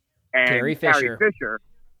Alley and Carrie Carrie Fisher.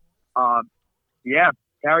 Yeah,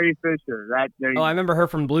 Carrie Fisher. Oh, I remember her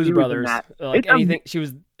from Blues She was in Brothers. that. Like It's anything, she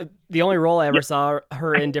was the only role I ever saw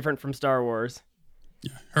her in different from Star Wars.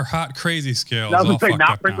 Her hot crazy scale that is was all like fucked not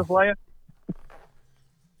up Princess now. Leia.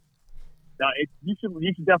 No, you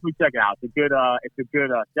should definitely check it out. It's a good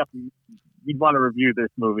definitely. You'd want to review this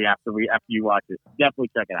movie after you watch it. Definitely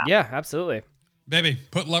check it out. Yeah, absolutely. Baby,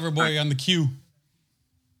 put Loverboy on the queue.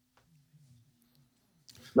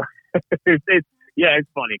 it's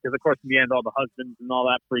funny because of course in the end all the husbands and all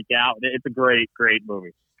that freak out. It's a great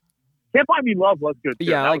movie. Can't Buy Me Love was good too.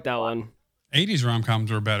 Yeah, I like that one 80s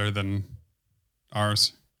rom-coms were better than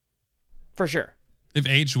ours. for sure. They've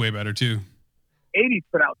aged way better too. 80s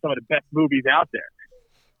put out some of the best movies out there.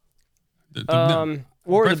 What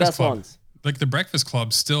were the Breakfast best Club. ones? Like the Breakfast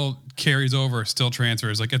Club still carries over, still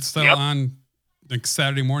transfers. Like it's still Yep. on like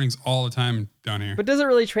Saturday mornings all the time down here. But does it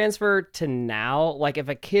really transfer to now? Like, if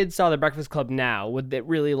a kid saw the Breakfast Club now, would it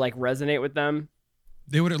really like resonate with them?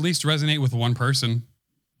 They would at least resonate with one person.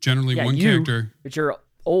 Generally, Yeah, one you. character. But you're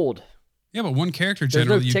old. Yeah, but one character There's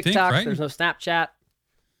generally, no you TikTok. think, right? There's no Snapchat.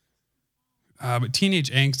 But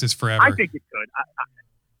teenage angst is forever. I think it could.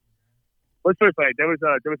 Let's put it this way. There was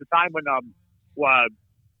a time when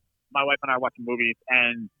my wife and I were watching movies,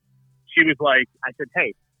 and she was like, I said,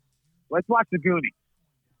 "Hey, let's watch The Goonies,"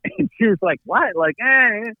 and she was like, "What?" Like,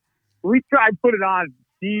 we tried to put it on.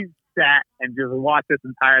 She sat and just watched this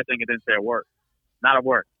entire thing and didn't say a word, not a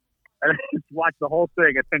word. And I just watched the whole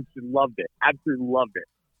thing, and then she loved it, absolutely loved it.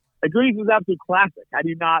 The Goonies is absolute classic. How do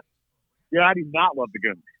you not love The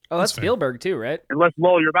Goonies? Oh, that's That's fair. Spielberg too, right? Unless,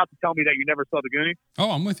 Lowell, you're about to tell me that you never saw The Goonies?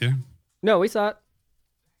 Oh, I'm with you. No, we saw it.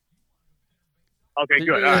 Okay,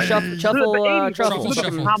 good. Yeah, All right. Shuffle, The 80s, truffle, Truffle something,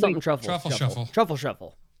 Shuffle. something truffle, Truffle Shuffle. truffle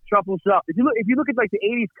shuffle. Truffle Shuffle. If you look at like the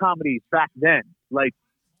 80s comedies back then, like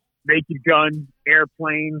Naked Gun,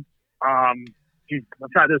 Airplane, geez, I'm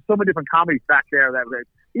sorry, there's so many different comedies back there that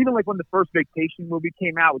even like when the first Vacation movie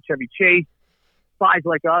came out with Chevy Chase, Spies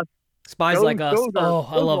Like Us. Spies those- Like Us. those are- Oh,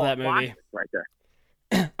 I those love are that movie. classics right there.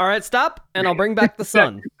 All right, stop, and I'll bring back the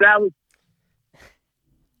sun. That was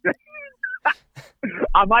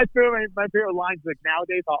my favorite lines. Like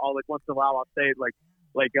nowadays, I'll like once in a while I'll say it like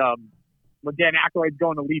when Dan Aykroyd's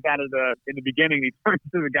going to leave in the beginning, he turns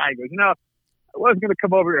to the guy and goes, I was going to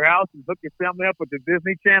come over to your house and hook your family up with the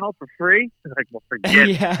Disney Channel for free. He's like, well, forget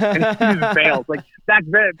it. And he just bails. Like back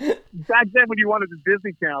then when you wanted the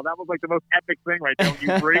Disney Channel, that was like the most epic thing right there. When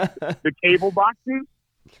you bring the cable boxes.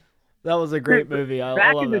 That was a great movie. I love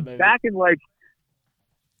that movie. Back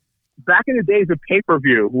in the days of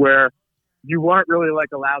pay-per-view where you weren't really like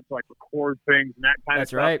allowed to like record things and that kind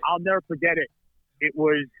That's of stuff. right. I'll never forget it. It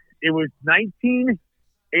was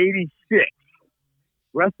 1986,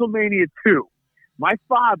 WrestleMania 2. My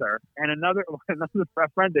father and another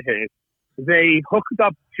friend of his, they hooked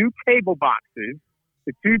up two cable boxes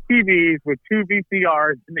to two TVs with two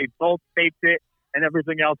VCRs, and they both taped it and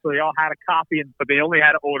everything else. So they all had a copy, but they only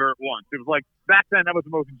had to order it once. It was like back then that was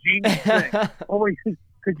the most genius thing. Always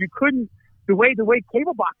because you couldn't. The way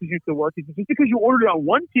cable boxes used to work is just because you ordered it on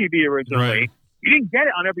one TV originally, Right. you didn't get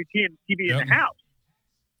it on every TV in the house.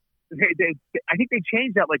 I think they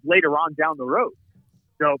changed that like later on down the road.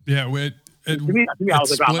 So Yeah, it to me, I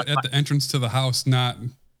was like, split at the entrance to the house, not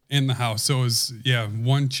in the house. So it was,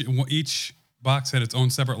 each box had its own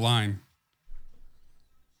separate line.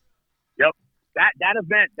 Yep, that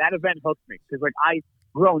event hooked me because like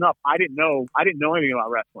growing up, I didn't know anything about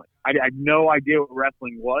wrestling. I had no idea what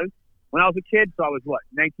wrestling was when I was a kid. So I was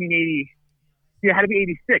 1980? Yeah, it had to be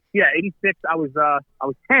 86. Yeah, 86. I was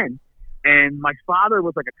 10, and my father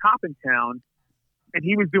was like a cop in town, and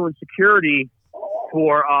he was doing security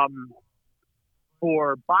for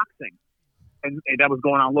boxing, and that was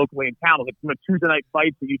going on locally in town. It was like some Tuesday night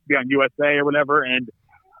fights that used to be on USA or whatever, and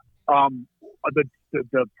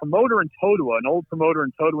the promoter in Totowa, an old promoter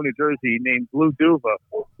in Totowa, New Jersey, named Lou Duva,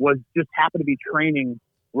 was just happened to be training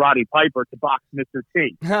Roddy Piper to box Mr.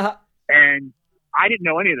 T. And I didn't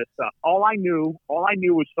know any of this stuff. All I knew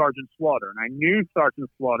was Sergeant Slaughter, and I knew Sergeant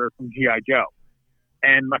Slaughter from G.I. Joe.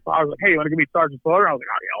 And my father was like, "Hey, you want to give me Sergeant Slaughter?" I was like,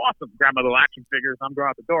 "Oh yeah, awesome!" Grab my little action figures. I'm going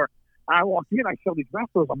out the door. And I walked in. I saw these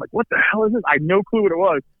wrestlers. I'm like, "What the hell is this?" I had no clue what it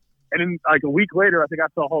was. And then, like a week later, I think I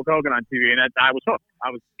saw Hulk Hogan on TV, and I was hooked. I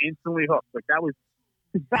was instantly hooked. Like that was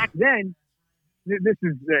back then. This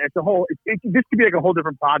is it's a whole. This could be like a whole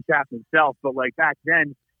different podcast itself. But like back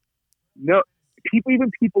then, no even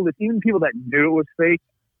people that knew it was fake,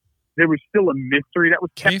 there was still a mystery that was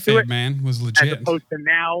kept to it. Man was legit. As opposed to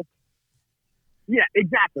now. Yeah,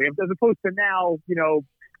 exactly. As opposed to now,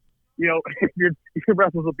 your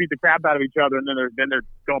wrestlers will beat the crap out of each other, and then they're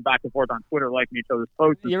going back and forth on Twitter liking each other's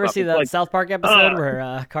posts. You ever see that South Park episode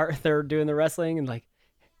where they're doing the wrestling and like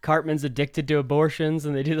Cartman's addicted to abortions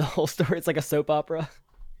and they do the whole story? It's like a soap opera.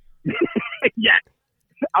 Yeah,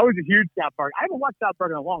 I was a huge South Park. I haven't watched South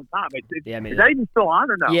Park in a long time. Is that even still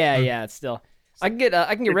on or no? Yeah, it's still. I can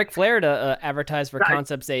get Ric Flair to advertise for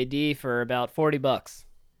Concepts AD for about $40.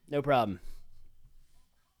 No problem.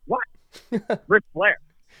 What? Ric Flair.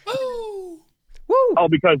 Woo! Oh,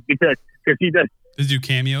 because he does. Does he do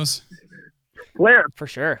cameos? Flair for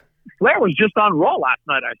sure. Flair was just on Raw last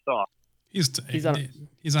night. I saw. He's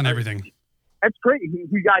on everything. That's great.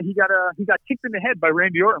 He got kicked in the head by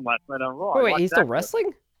Randy Orton last night on Raw. Wait, he's still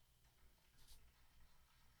wrestling?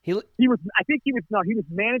 He was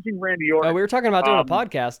managing Randy Orton. Oh, we were talking about doing a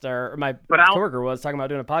podcast, or my coworker was talking about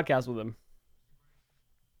doing a podcast with him.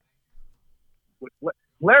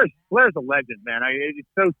 Flair's a legend, man. It's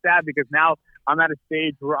so sad because now I'm at a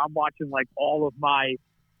stage where I'm watching like all of my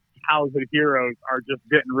childhood heroes are just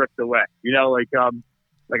getting ripped away.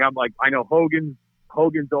 I know Hogan's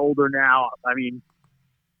older now. I mean,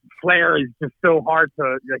 Flair is just so hard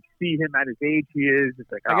to like see him at his age he is.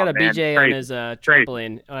 It's like, I got a BJ on his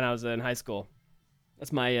trampoline when I was in high school.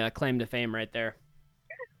 That's my claim to fame right there.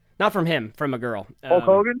 Not from him, from a girl. Hulk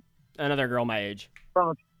Hogan? Another girl my age.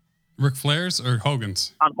 Ric Flair's or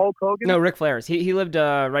Hogan's? On Hulk Hogan? No, Ric Flair's. He lived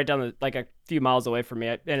right down like a few miles away from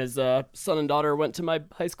me, and his son and daughter went to my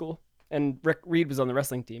high school, and Rick Reed was on the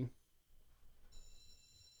wrestling team.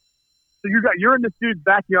 So you're in this dude's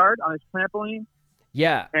backyard on his trampoline?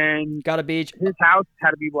 Yeah. And got a beach. His house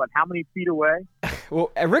had to be how many feet away?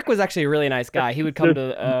 Well, Rick was actually a really nice guy. He would come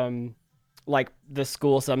to like the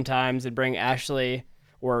school sometimes and bring Ashley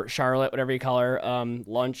or Charlotte, whatever you call her,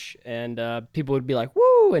 lunch, and people would be like,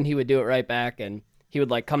 "Woo!" and he would do it right back, and he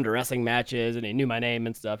would like come to wrestling matches, and he knew my name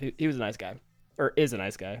and stuff. He was a nice guy, or is a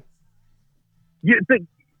nice guy.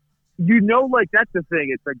 Like that's the thing.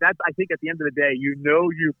 It's like that's. I think at the end of the day, you've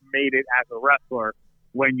made it as a wrestler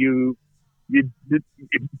when you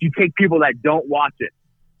take people that don't watch it,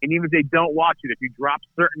 and even if they don't watch it, if you drop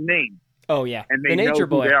certain names. Oh yeah, and they the Nature know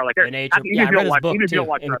Boy. who they are. Like, the Nature. Yeah, I read his book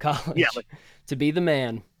too in college. Yeah, To Be the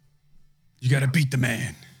Man. You got to beat the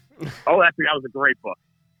man. Oh, that was a great book.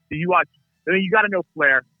 So you watch. I mean, you got to know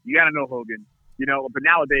Flair. You got to know Hogan. But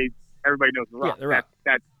nowadays everybody knows The Rock. Yeah, The Rock.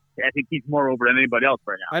 I think he's more over than anybody else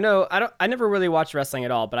right now. I know. I never really watched wrestling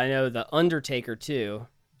at all, but I know the Undertaker too.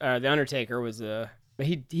 The Undertaker was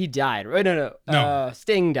he died. Right? No.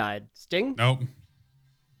 Sting died. Sting? Nope.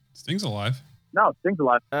 Sting's alive. No, Sting's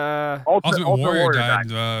alive. Ultimate Warrior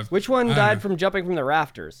died. Which one died from jumping from the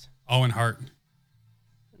rafters? Owen Hart.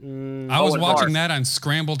 I was watching that on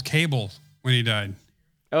scrambled cable when he died.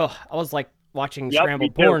 Oh, I was like watching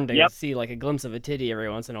scrambled porn to see like a glimpse of a titty every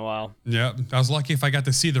once in a while. Yeah, I was lucky if I got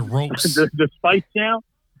to see the ropes. the Spice Channel?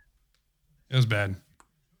 It was bad.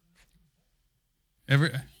 It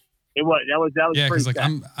was. That was yeah, because like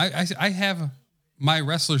sad. I have my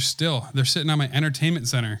wrestlers still. They're sitting on my entertainment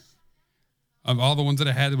center. Of all the ones that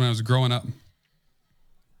I had when I was growing up,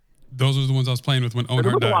 those were the ones I was playing with when Owen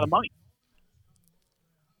Hart died. They're worth a lot of money.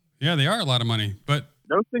 Yeah, they are a lot of money, but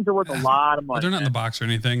those things are worth a lot of money. They're not in the box or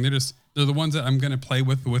anything. They're the ones that I'm going to play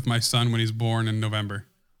with my son when he's born in November.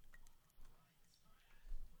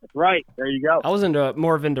 That's right. There you go. I was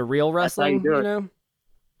more into real wrestling, you know?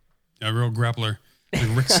 Yeah, real grappler.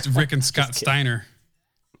 Like Rick and Scott Steiner.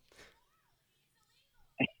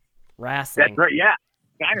 Wrestling. That's right. Yeah,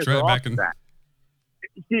 Steiner's right, awesome.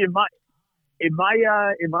 See, in when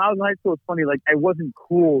I was in high school, it's funny. Like, I wasn't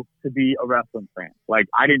cool to be a wrestling fan. Like,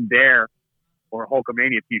 I didn't dare or a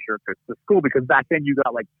Hulkamania T-shirt to school because back then you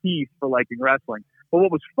got like teased for liking wrestling. But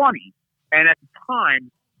what was funny, and at the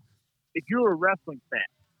time, if you were a wrestling fan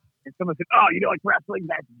and someone said, "Oh, you don't like wrestling?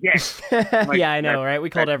 That's gay." Like, yeah, I know, right? We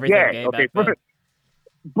called everything gay back then.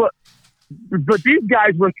 But But these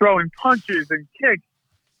guys were throwing punches and kicks,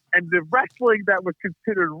 and the wrestling that was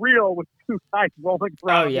considered real was two guys rolling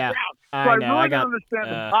around. Oh, yeah. The ground. I So know. really I got don't understand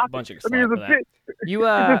the a topic. bunch of I mean, slack it's for a that. bit. You,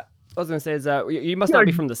 I was gonna say is you must not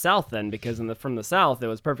be from the South then, because from the South it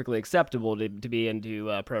was perfectly acceptable to be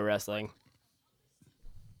into pro wrestling.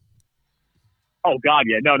 Oh God,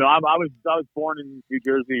 yeah, no. I was born in New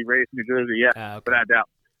Jersey, raised in New Jersey, yeah, Okay. without doubt.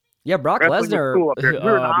 Yeah, Brock Wrestling was Lesnar, cool up there. We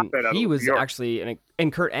were in a hotbed of he it, was New York. actually,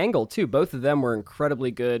 and Kurt Angle too. Both of them were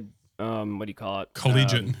incredibly good. What do you call it?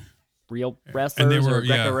 Collegiate. Real wrestlers, were, or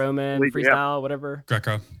Greco-Roman, Collegiate, yeah. freestyle, whatever.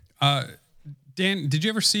 Greco. Dan, did you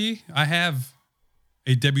ever see? I have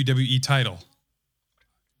a WWE title.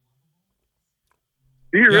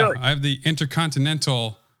 Do you really? I have the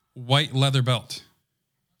Intercontinental white leather belt.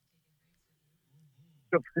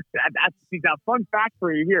 So that's a fun fact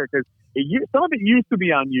for you here, because some of it used to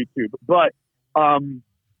be on YouTube, but a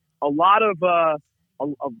lot of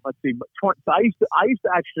let's see. So I used to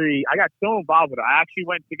actually, I got so involved with it. I actually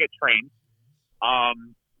went to get trained.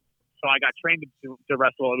 So I got trained to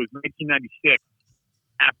wrestle. It was 1996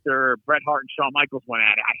 after Bret Hart and Shawn Michaels went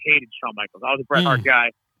at it. I hated Shawn Michaels. I was a Bret Hart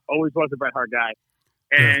guy. Always was a Bret Hart guy.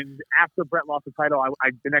 And after Bret lost the title,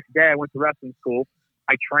 the next day I went to wrestling school.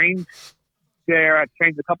 I trained there. I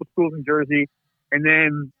trained a couple schools in Jersey. And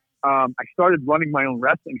then I started running my own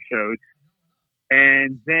wrestling shows.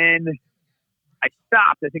 And then I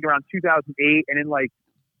stopped, I think, around 2008. And in like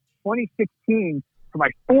 2016, for my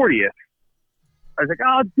 40th, I was like,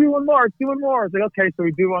 oh, do one more. I was like, okay, so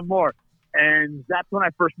we do one more. And that's when I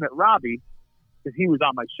first met Robbie, because he was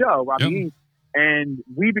on my show, Robbie E, and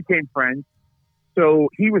we became friends. So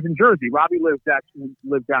he was in Jersey. Robbie lived down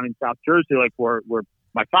in South Jersey, like where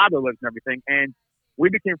my father lives and everything. And we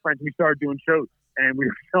became friends. We started doing shows, and we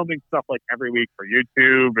were filming stuff like every week for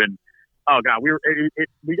YouTube. And oh God,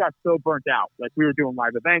 we got so burnt out. Like we were doing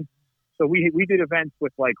live events. So we did events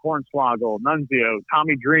with like Hornswoggle, Nunzio,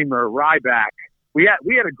 Tommy Dreamer, Ryback. We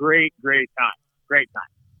had a great time.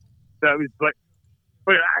 So it was, but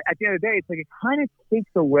at the end of the day, it's like it kind of takes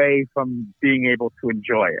away from being able to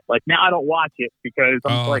enjoy it. Like now I don't watch it because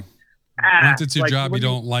I'm like, once it's your job, you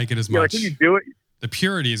don't like it as much. Like when you do it, the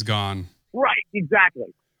purity is gone. Right,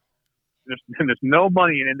 exactly. There's no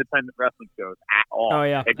money in independent wrestling shows at all. Oh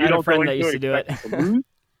yeah, if I had a friend that used to do it.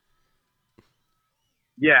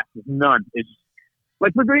 Yeah, there's none. It's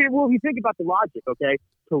like, well, if you think about the logic, okay,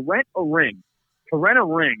 to rent a ring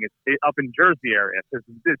is up in Jersey area, because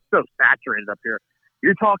it's so saturated up here.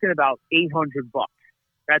 You're talking about $800.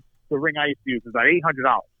 That's the ring I used to use, is about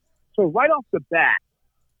 $800. So right off the bat,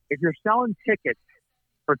 if you're selling tickets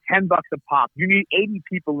for $10 a pop, you need 80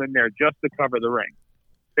 people in there just to cover the ring.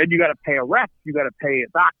 Then you got to pay a ref, you got to pay a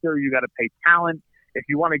doctor, you got to pay talent. If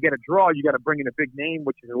you want to get a draw, you got to bring in a big name,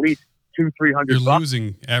 which is at least $200-300. You're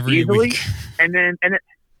losing every easily. week. And then there's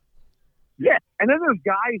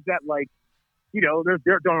guys that, like, you know, there's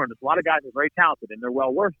a lot of guys that are very talented and they're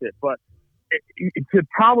well worth it. But the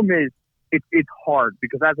problem is it's hard,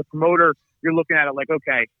 because as a promoter, you're looking at it like,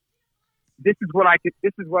 okay, this is what I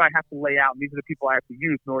have to lay out, and these are the people I have to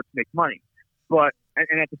use in order to make money. But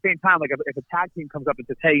and at the same time, like if a tag team comes up and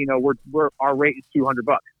says, hey, you know, we're our rate is $200,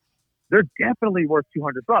 they're definitely worth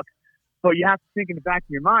 $200. But you have to think in the back of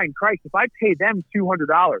your mind, Christ, if I pay them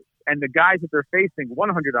 $200 and the guys that they're facing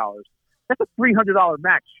 $100, that's a $300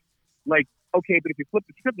 match. Like, okay, but if you flip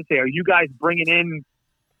the script and say, are you guys bringing in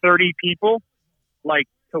 30 people, like,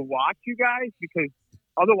 to watch you guys? Because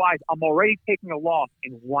otherwise, I'm already taking a loss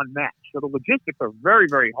in one match. So the logistics are very,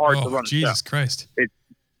 very hard to run. Jesus Christ!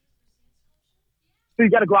 So you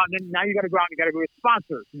got to go out, and then now you got to go out and you got to go with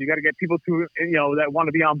sponsors, and you got to get people to, you know, that want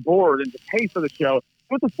to be on board and to pay for the show.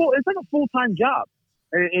 So it's like a full-time job.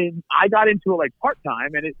 And I got into it like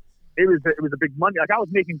part-time, and it was a big money. Like I was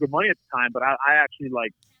making good money at the time, but I actually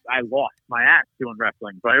I lost my ass doing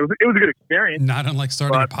wrestling, but it was a good experience. Not unlike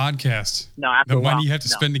starting a podcast. No, after the a while, money you have to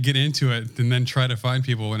spend to get into it, and then try to find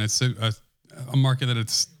people, and it's a market that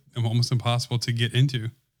it's almost impossible to get into.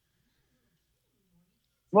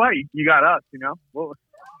 Well, you got us, you know. Well,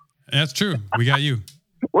 that's true. We got you.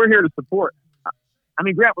 We're here to support. I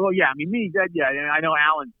mean, Grant. Well, yeah. I mean, me. Yeah. I know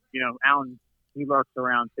Alan. You know, Alan. He lurks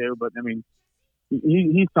around too, but I mean,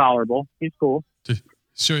 he's tolerable. He's cool. To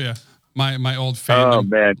show you my old fandom. Oh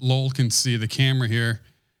man, Lowell can see the camera here.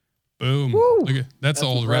 Boom. Woo. Look at that's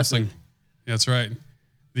old wrestling. That's right.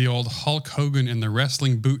 The old Hulk Hogan and the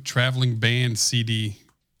Wrestling Boot Traveling Band CD.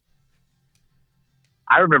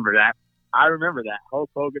 I remember that. Hulk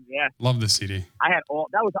Hogan, yeah. Love the CD. I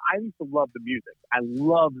used to love the music. I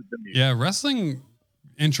loved the music. Yeah, wrestling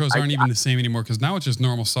intros aren't even the same anymore, because now it's just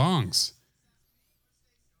normal songs.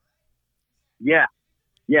 Yeah.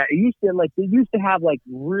 Yeah, they used to have like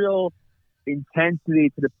real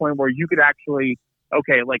intensity to the point where you could actually,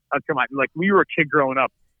 okay, like come on, like when you were a kid growing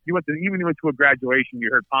up, you went to a graduation, you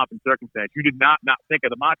heard Pomp and Circumstance, you did not think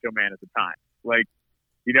of the Macho Man at the time, like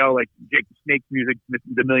like Jake the Snake's music, the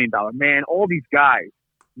 $1 Million Man, all these guys.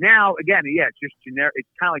 Now again, yeah, it's just generic. It's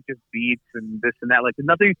kind of like just beats and this and that. Like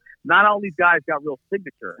nothing. Not all these guys got real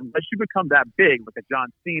signature unless you become that big, like a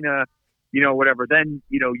John Cena. Whatever, then,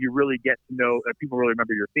 you really get to know, people really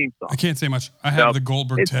remember your theme song. I can't say much. I have the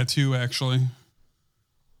Goldberg tattoo, actually.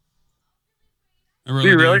 I really do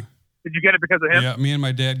you do. really? Did you get it because of him? Yeah, me and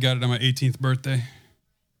my dad got it on my 18th birthday.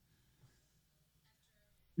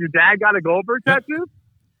 Your dad got a Goldberg Yep. tattoo?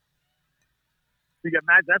 You got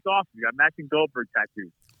that's awesome. You got matching Goldberg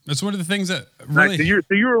tattoos. That's one of the things that really... Nice.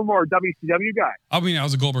 So you were more a WCW guy. I mean, I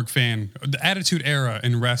was a Goldberg fan. The Attitude Era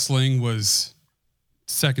in wrestling was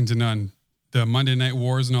second to none. The Monday Night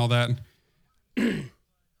Wars and all that.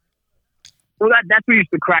 Well, that's what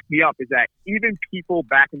used to crack me up, is that even people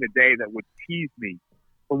back in the day that would tease me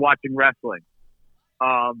for watching wrestling,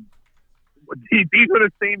 these are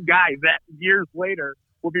the same guys that years later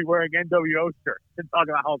will be wearing NWO shirts and talking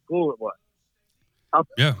about how cool it was.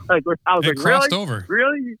 Yeah. I was It like, crossed really? over.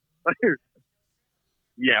 Really?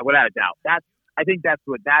 Yeah, without a doubt. I think that's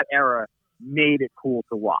what that era made it cool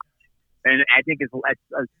to watch. And I think as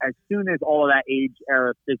soon as all of that age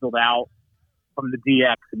era fizzled out from the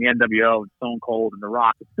DX and the NWO and Stone Cold and The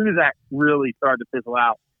Rock, as soon as that really started to fizzle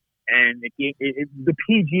out, and the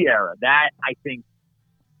PG era, that I think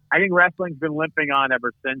wrestling's been limping on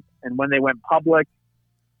ever since. And when they went public,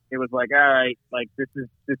 it was like, all right, like this is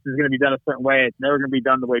going to be done a certain way. It's never going to be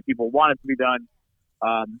done the way people want it to be done.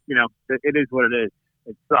 It is what it is.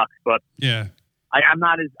 It sucks, but yeah. I'm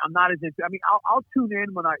not as into. I mean, I'll tune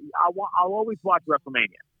in when I'll always watch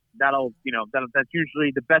WrestleMania. That's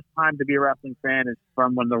usually the best time to be a wrestling fan is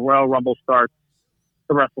from when the Royal Rumble starts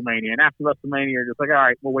to WrestleMania, and after WrestleMania, you're just like, all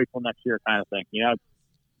right, we'll wait till next year, kind of thing.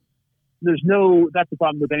 That's the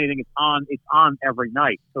problem with anything. It's on every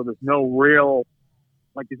night, so there's no real,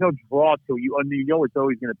 there's no draw to it. It's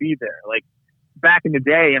always going to be there. Like back in the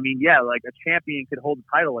day, I mean, yeah, like a champion could hold the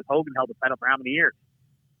title. Like Hogan held the title for how many years?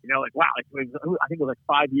 Wow, I think it was like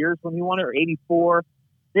 5 years when he won it, or 84.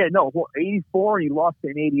 Yeah, no, 84, and he lost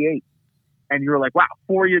it in 88. And you were like, wow,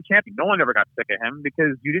 4-year champion. No one ever got sick of him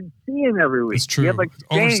because you didn't see him every week. It's true. He had,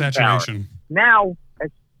 Oversaturation. Now, as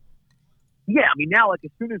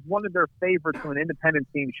soon as one of their favorites from an independent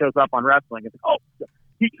team shows up on wrestling, it's like, oh,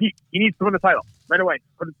 he needs to win the title right away.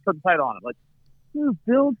 Put the title on him. Like, you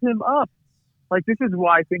build him up. Like, this is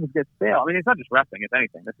why things get stale. I mean, it's not just wrestling, it's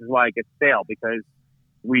anything. This is why it gets stale, because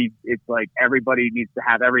it's like everybody needs to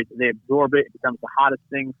have everything. They absorb it. It becomes the hottest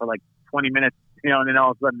thing for like 20 minutes, and then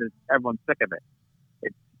all of a sudden everyone's sick of it.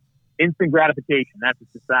 It's instant gratification. That's the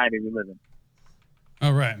society we live in.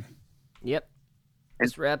 All right. Yep.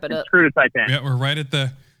 Let's wrap it up. True to Titanic. Yeah, we're right at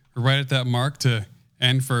that mark to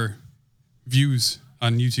end for views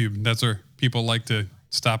on YouTube. That's where people like to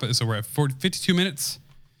stop it. So we're at 52 minutes.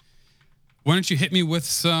 Why don't you hit me with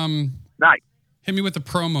some... Nice. Hit me with the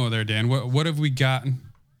promo there, Dan. What have we gotten?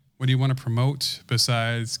 What do you want to promote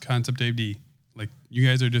besides Concept AD? Like, you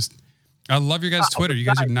guys are just... I love your guys' Twitter. You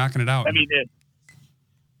guys are knocking it out. I mean,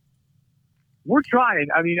 we're trying.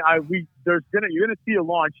 I mean, you're gonna see a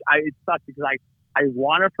launch. It sucks because I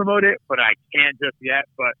want to promote it, but I can't just yet.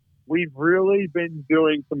 But we've really been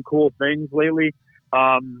doing some cool things lately.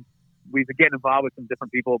 We've been getting involved with some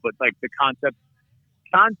different people, but like the concept,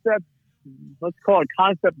 let's call it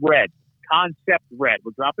Concept Red. Concept Red.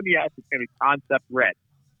 We're dropping the S. It's going to be Concept Red.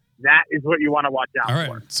 That is what you want to watch out for.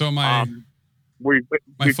 All right. So my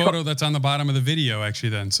photo that's on the bottom of the video, actually,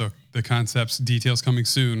 then. So the Concept's details coming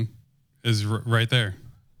soon is right there.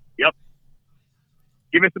 Yep.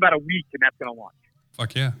 Give us about a week, and that's going to launch.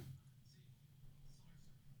 Fuck yeah.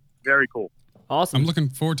 Very cool. Awesome. I'm looking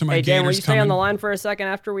forward to my Hey, Dan, will Gators you stay coming. on the line for a second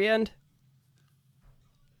after we end?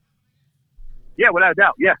 Yeah, without a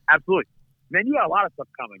doubt. Yeah, absolutely. Man, you got a lot of stuff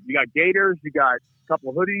coming. You got Gators. You got a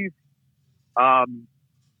couple of hoodies.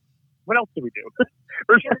 What else do we do?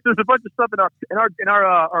 there's a bunch of stuff in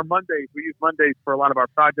our Mondays. We use Mondays for a lot of our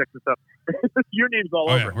projects and stuff. Your name's all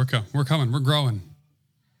over. Yeah, we're coming. We're growing.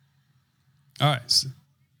 All right.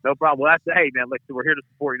 No problem. Well, hey, man, we're here to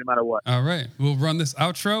support you no matter what. All right. We'll run this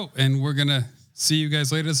outro, and we're going to see you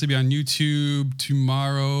guys later. This will be on YouTube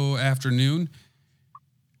tomorrow afternoon.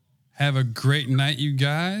 Have a great night, you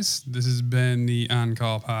guys. This has been the On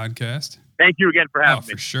Call Podcast. Thank you again for having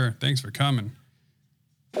me. For sure. Thanks for coming.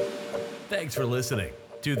 Thanks for listening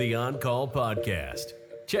to the On Call Podcast.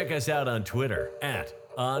 Check us out on Twitter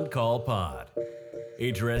 @OnCallPod.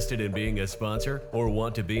 Interested in being a sponsor or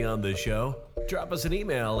want to be on the show? Drop us an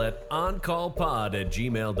email at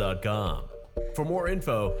oncallpod@gmail.com. For more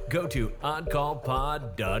info, go to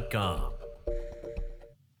oncallpod.com.